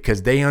them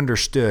because they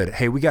understood,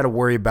 hey, we got to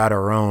worry about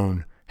our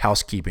own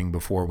housekeeping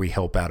before we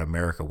help out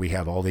America. We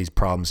have all these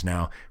problems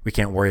now. We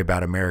can't worry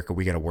about America.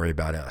 We got to worry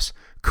about us.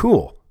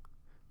 Cool.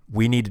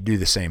 We need to do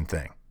the same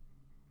thing.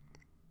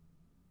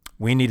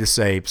 We need to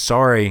say,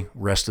 sorry,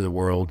 rest of the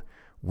world.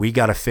 We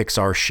got to fix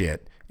our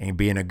shit and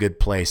be in a good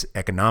place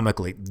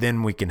economically.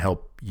 Then we can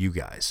help you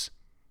guys.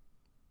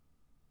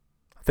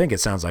 I think it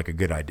sounds like a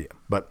good idea.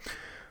 But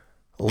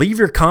leave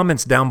your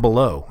comments down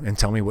below and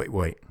tell me,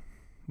 wait,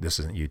 this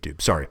isn't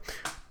YouTube. Sorry.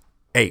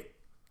 Hey,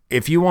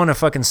 if you want to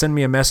fucking send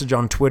me a message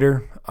on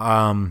Twitter,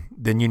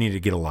 then you need to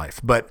get a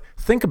life. But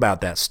think about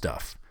that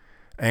stuff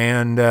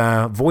and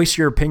voice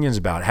your opinions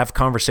about it. Have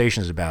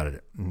conversations about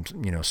it.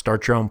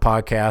 Start your own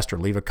podcast or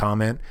leave a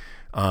comment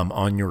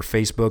on your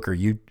Facebook or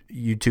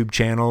YouTube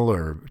channel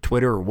or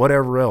Twitter or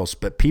whatever else.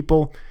 But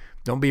people,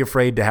 don't be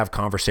afraid to have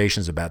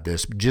conversations about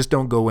this. Just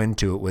don't go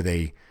into it with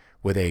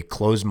with a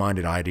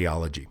closed-minded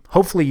ideology.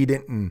 Hopefully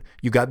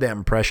you got that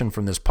impression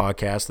from this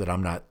podcast that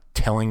I'm not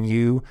telling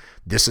you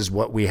this is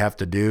what we have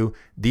to do.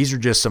 These are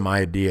just some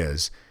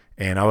ideas,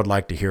 and I would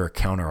like to hear a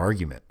counter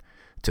argument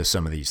to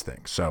some of these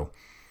things. So,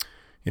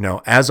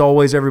 as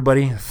always,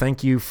 everybody,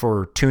 thank you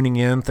for tuning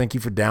in. Thank you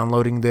for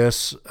downloading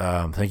this.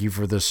 Thank you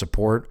for the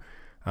support.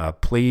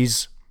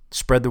 Please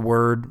spread the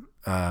word.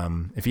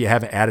 If you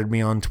haven't added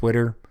me on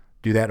Twitter,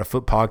 do that. A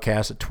Foot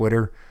Podcast at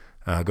Twitter.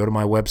 Go to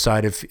my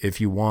website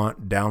if you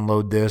want.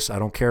 Download this. I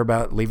don't care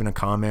about leaving a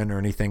comment or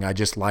anything. I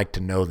just like to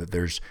know that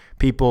there's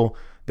people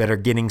that are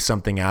getting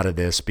something out of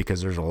this,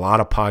 because there's a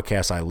lot of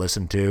podcasts I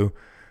listen to,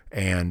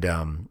 and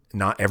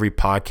not every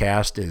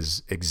podcast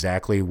is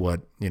exactly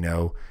what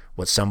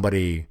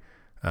somebody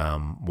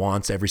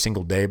wants every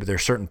single day. But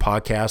there's certain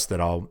podcasts that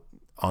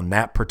on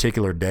that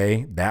particular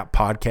day, that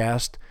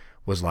podcast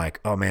was like,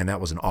 oh man, that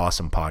was an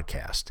awesome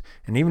podcast.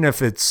 And even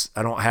if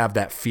I don't have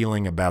that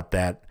feeling about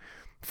that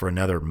for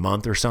another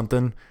month or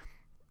something,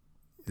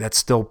 that's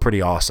still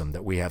pretty awesome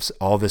that we have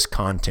all this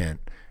content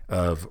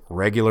of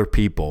regular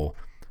people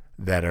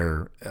that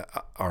are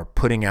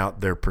putting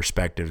out their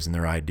perspectives and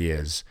their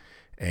ideas.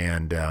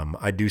 And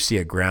I do see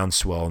a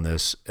groundswell in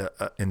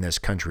this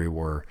country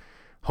where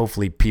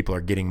hopefully people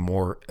are getting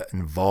more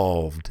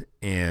involved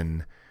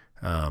in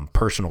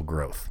personal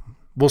growth.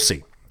 We'll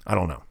see. I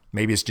don't know.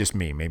 Maybe it's just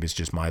me. Maybe it's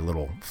just my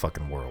little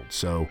fucking world.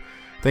 So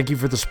thank you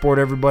for the support,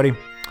 everybody.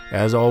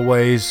 As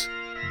always,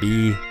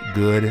 be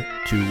good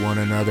to one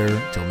another.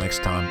 Till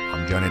next time,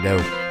 I'm Johnny Doe.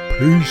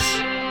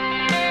 Peace.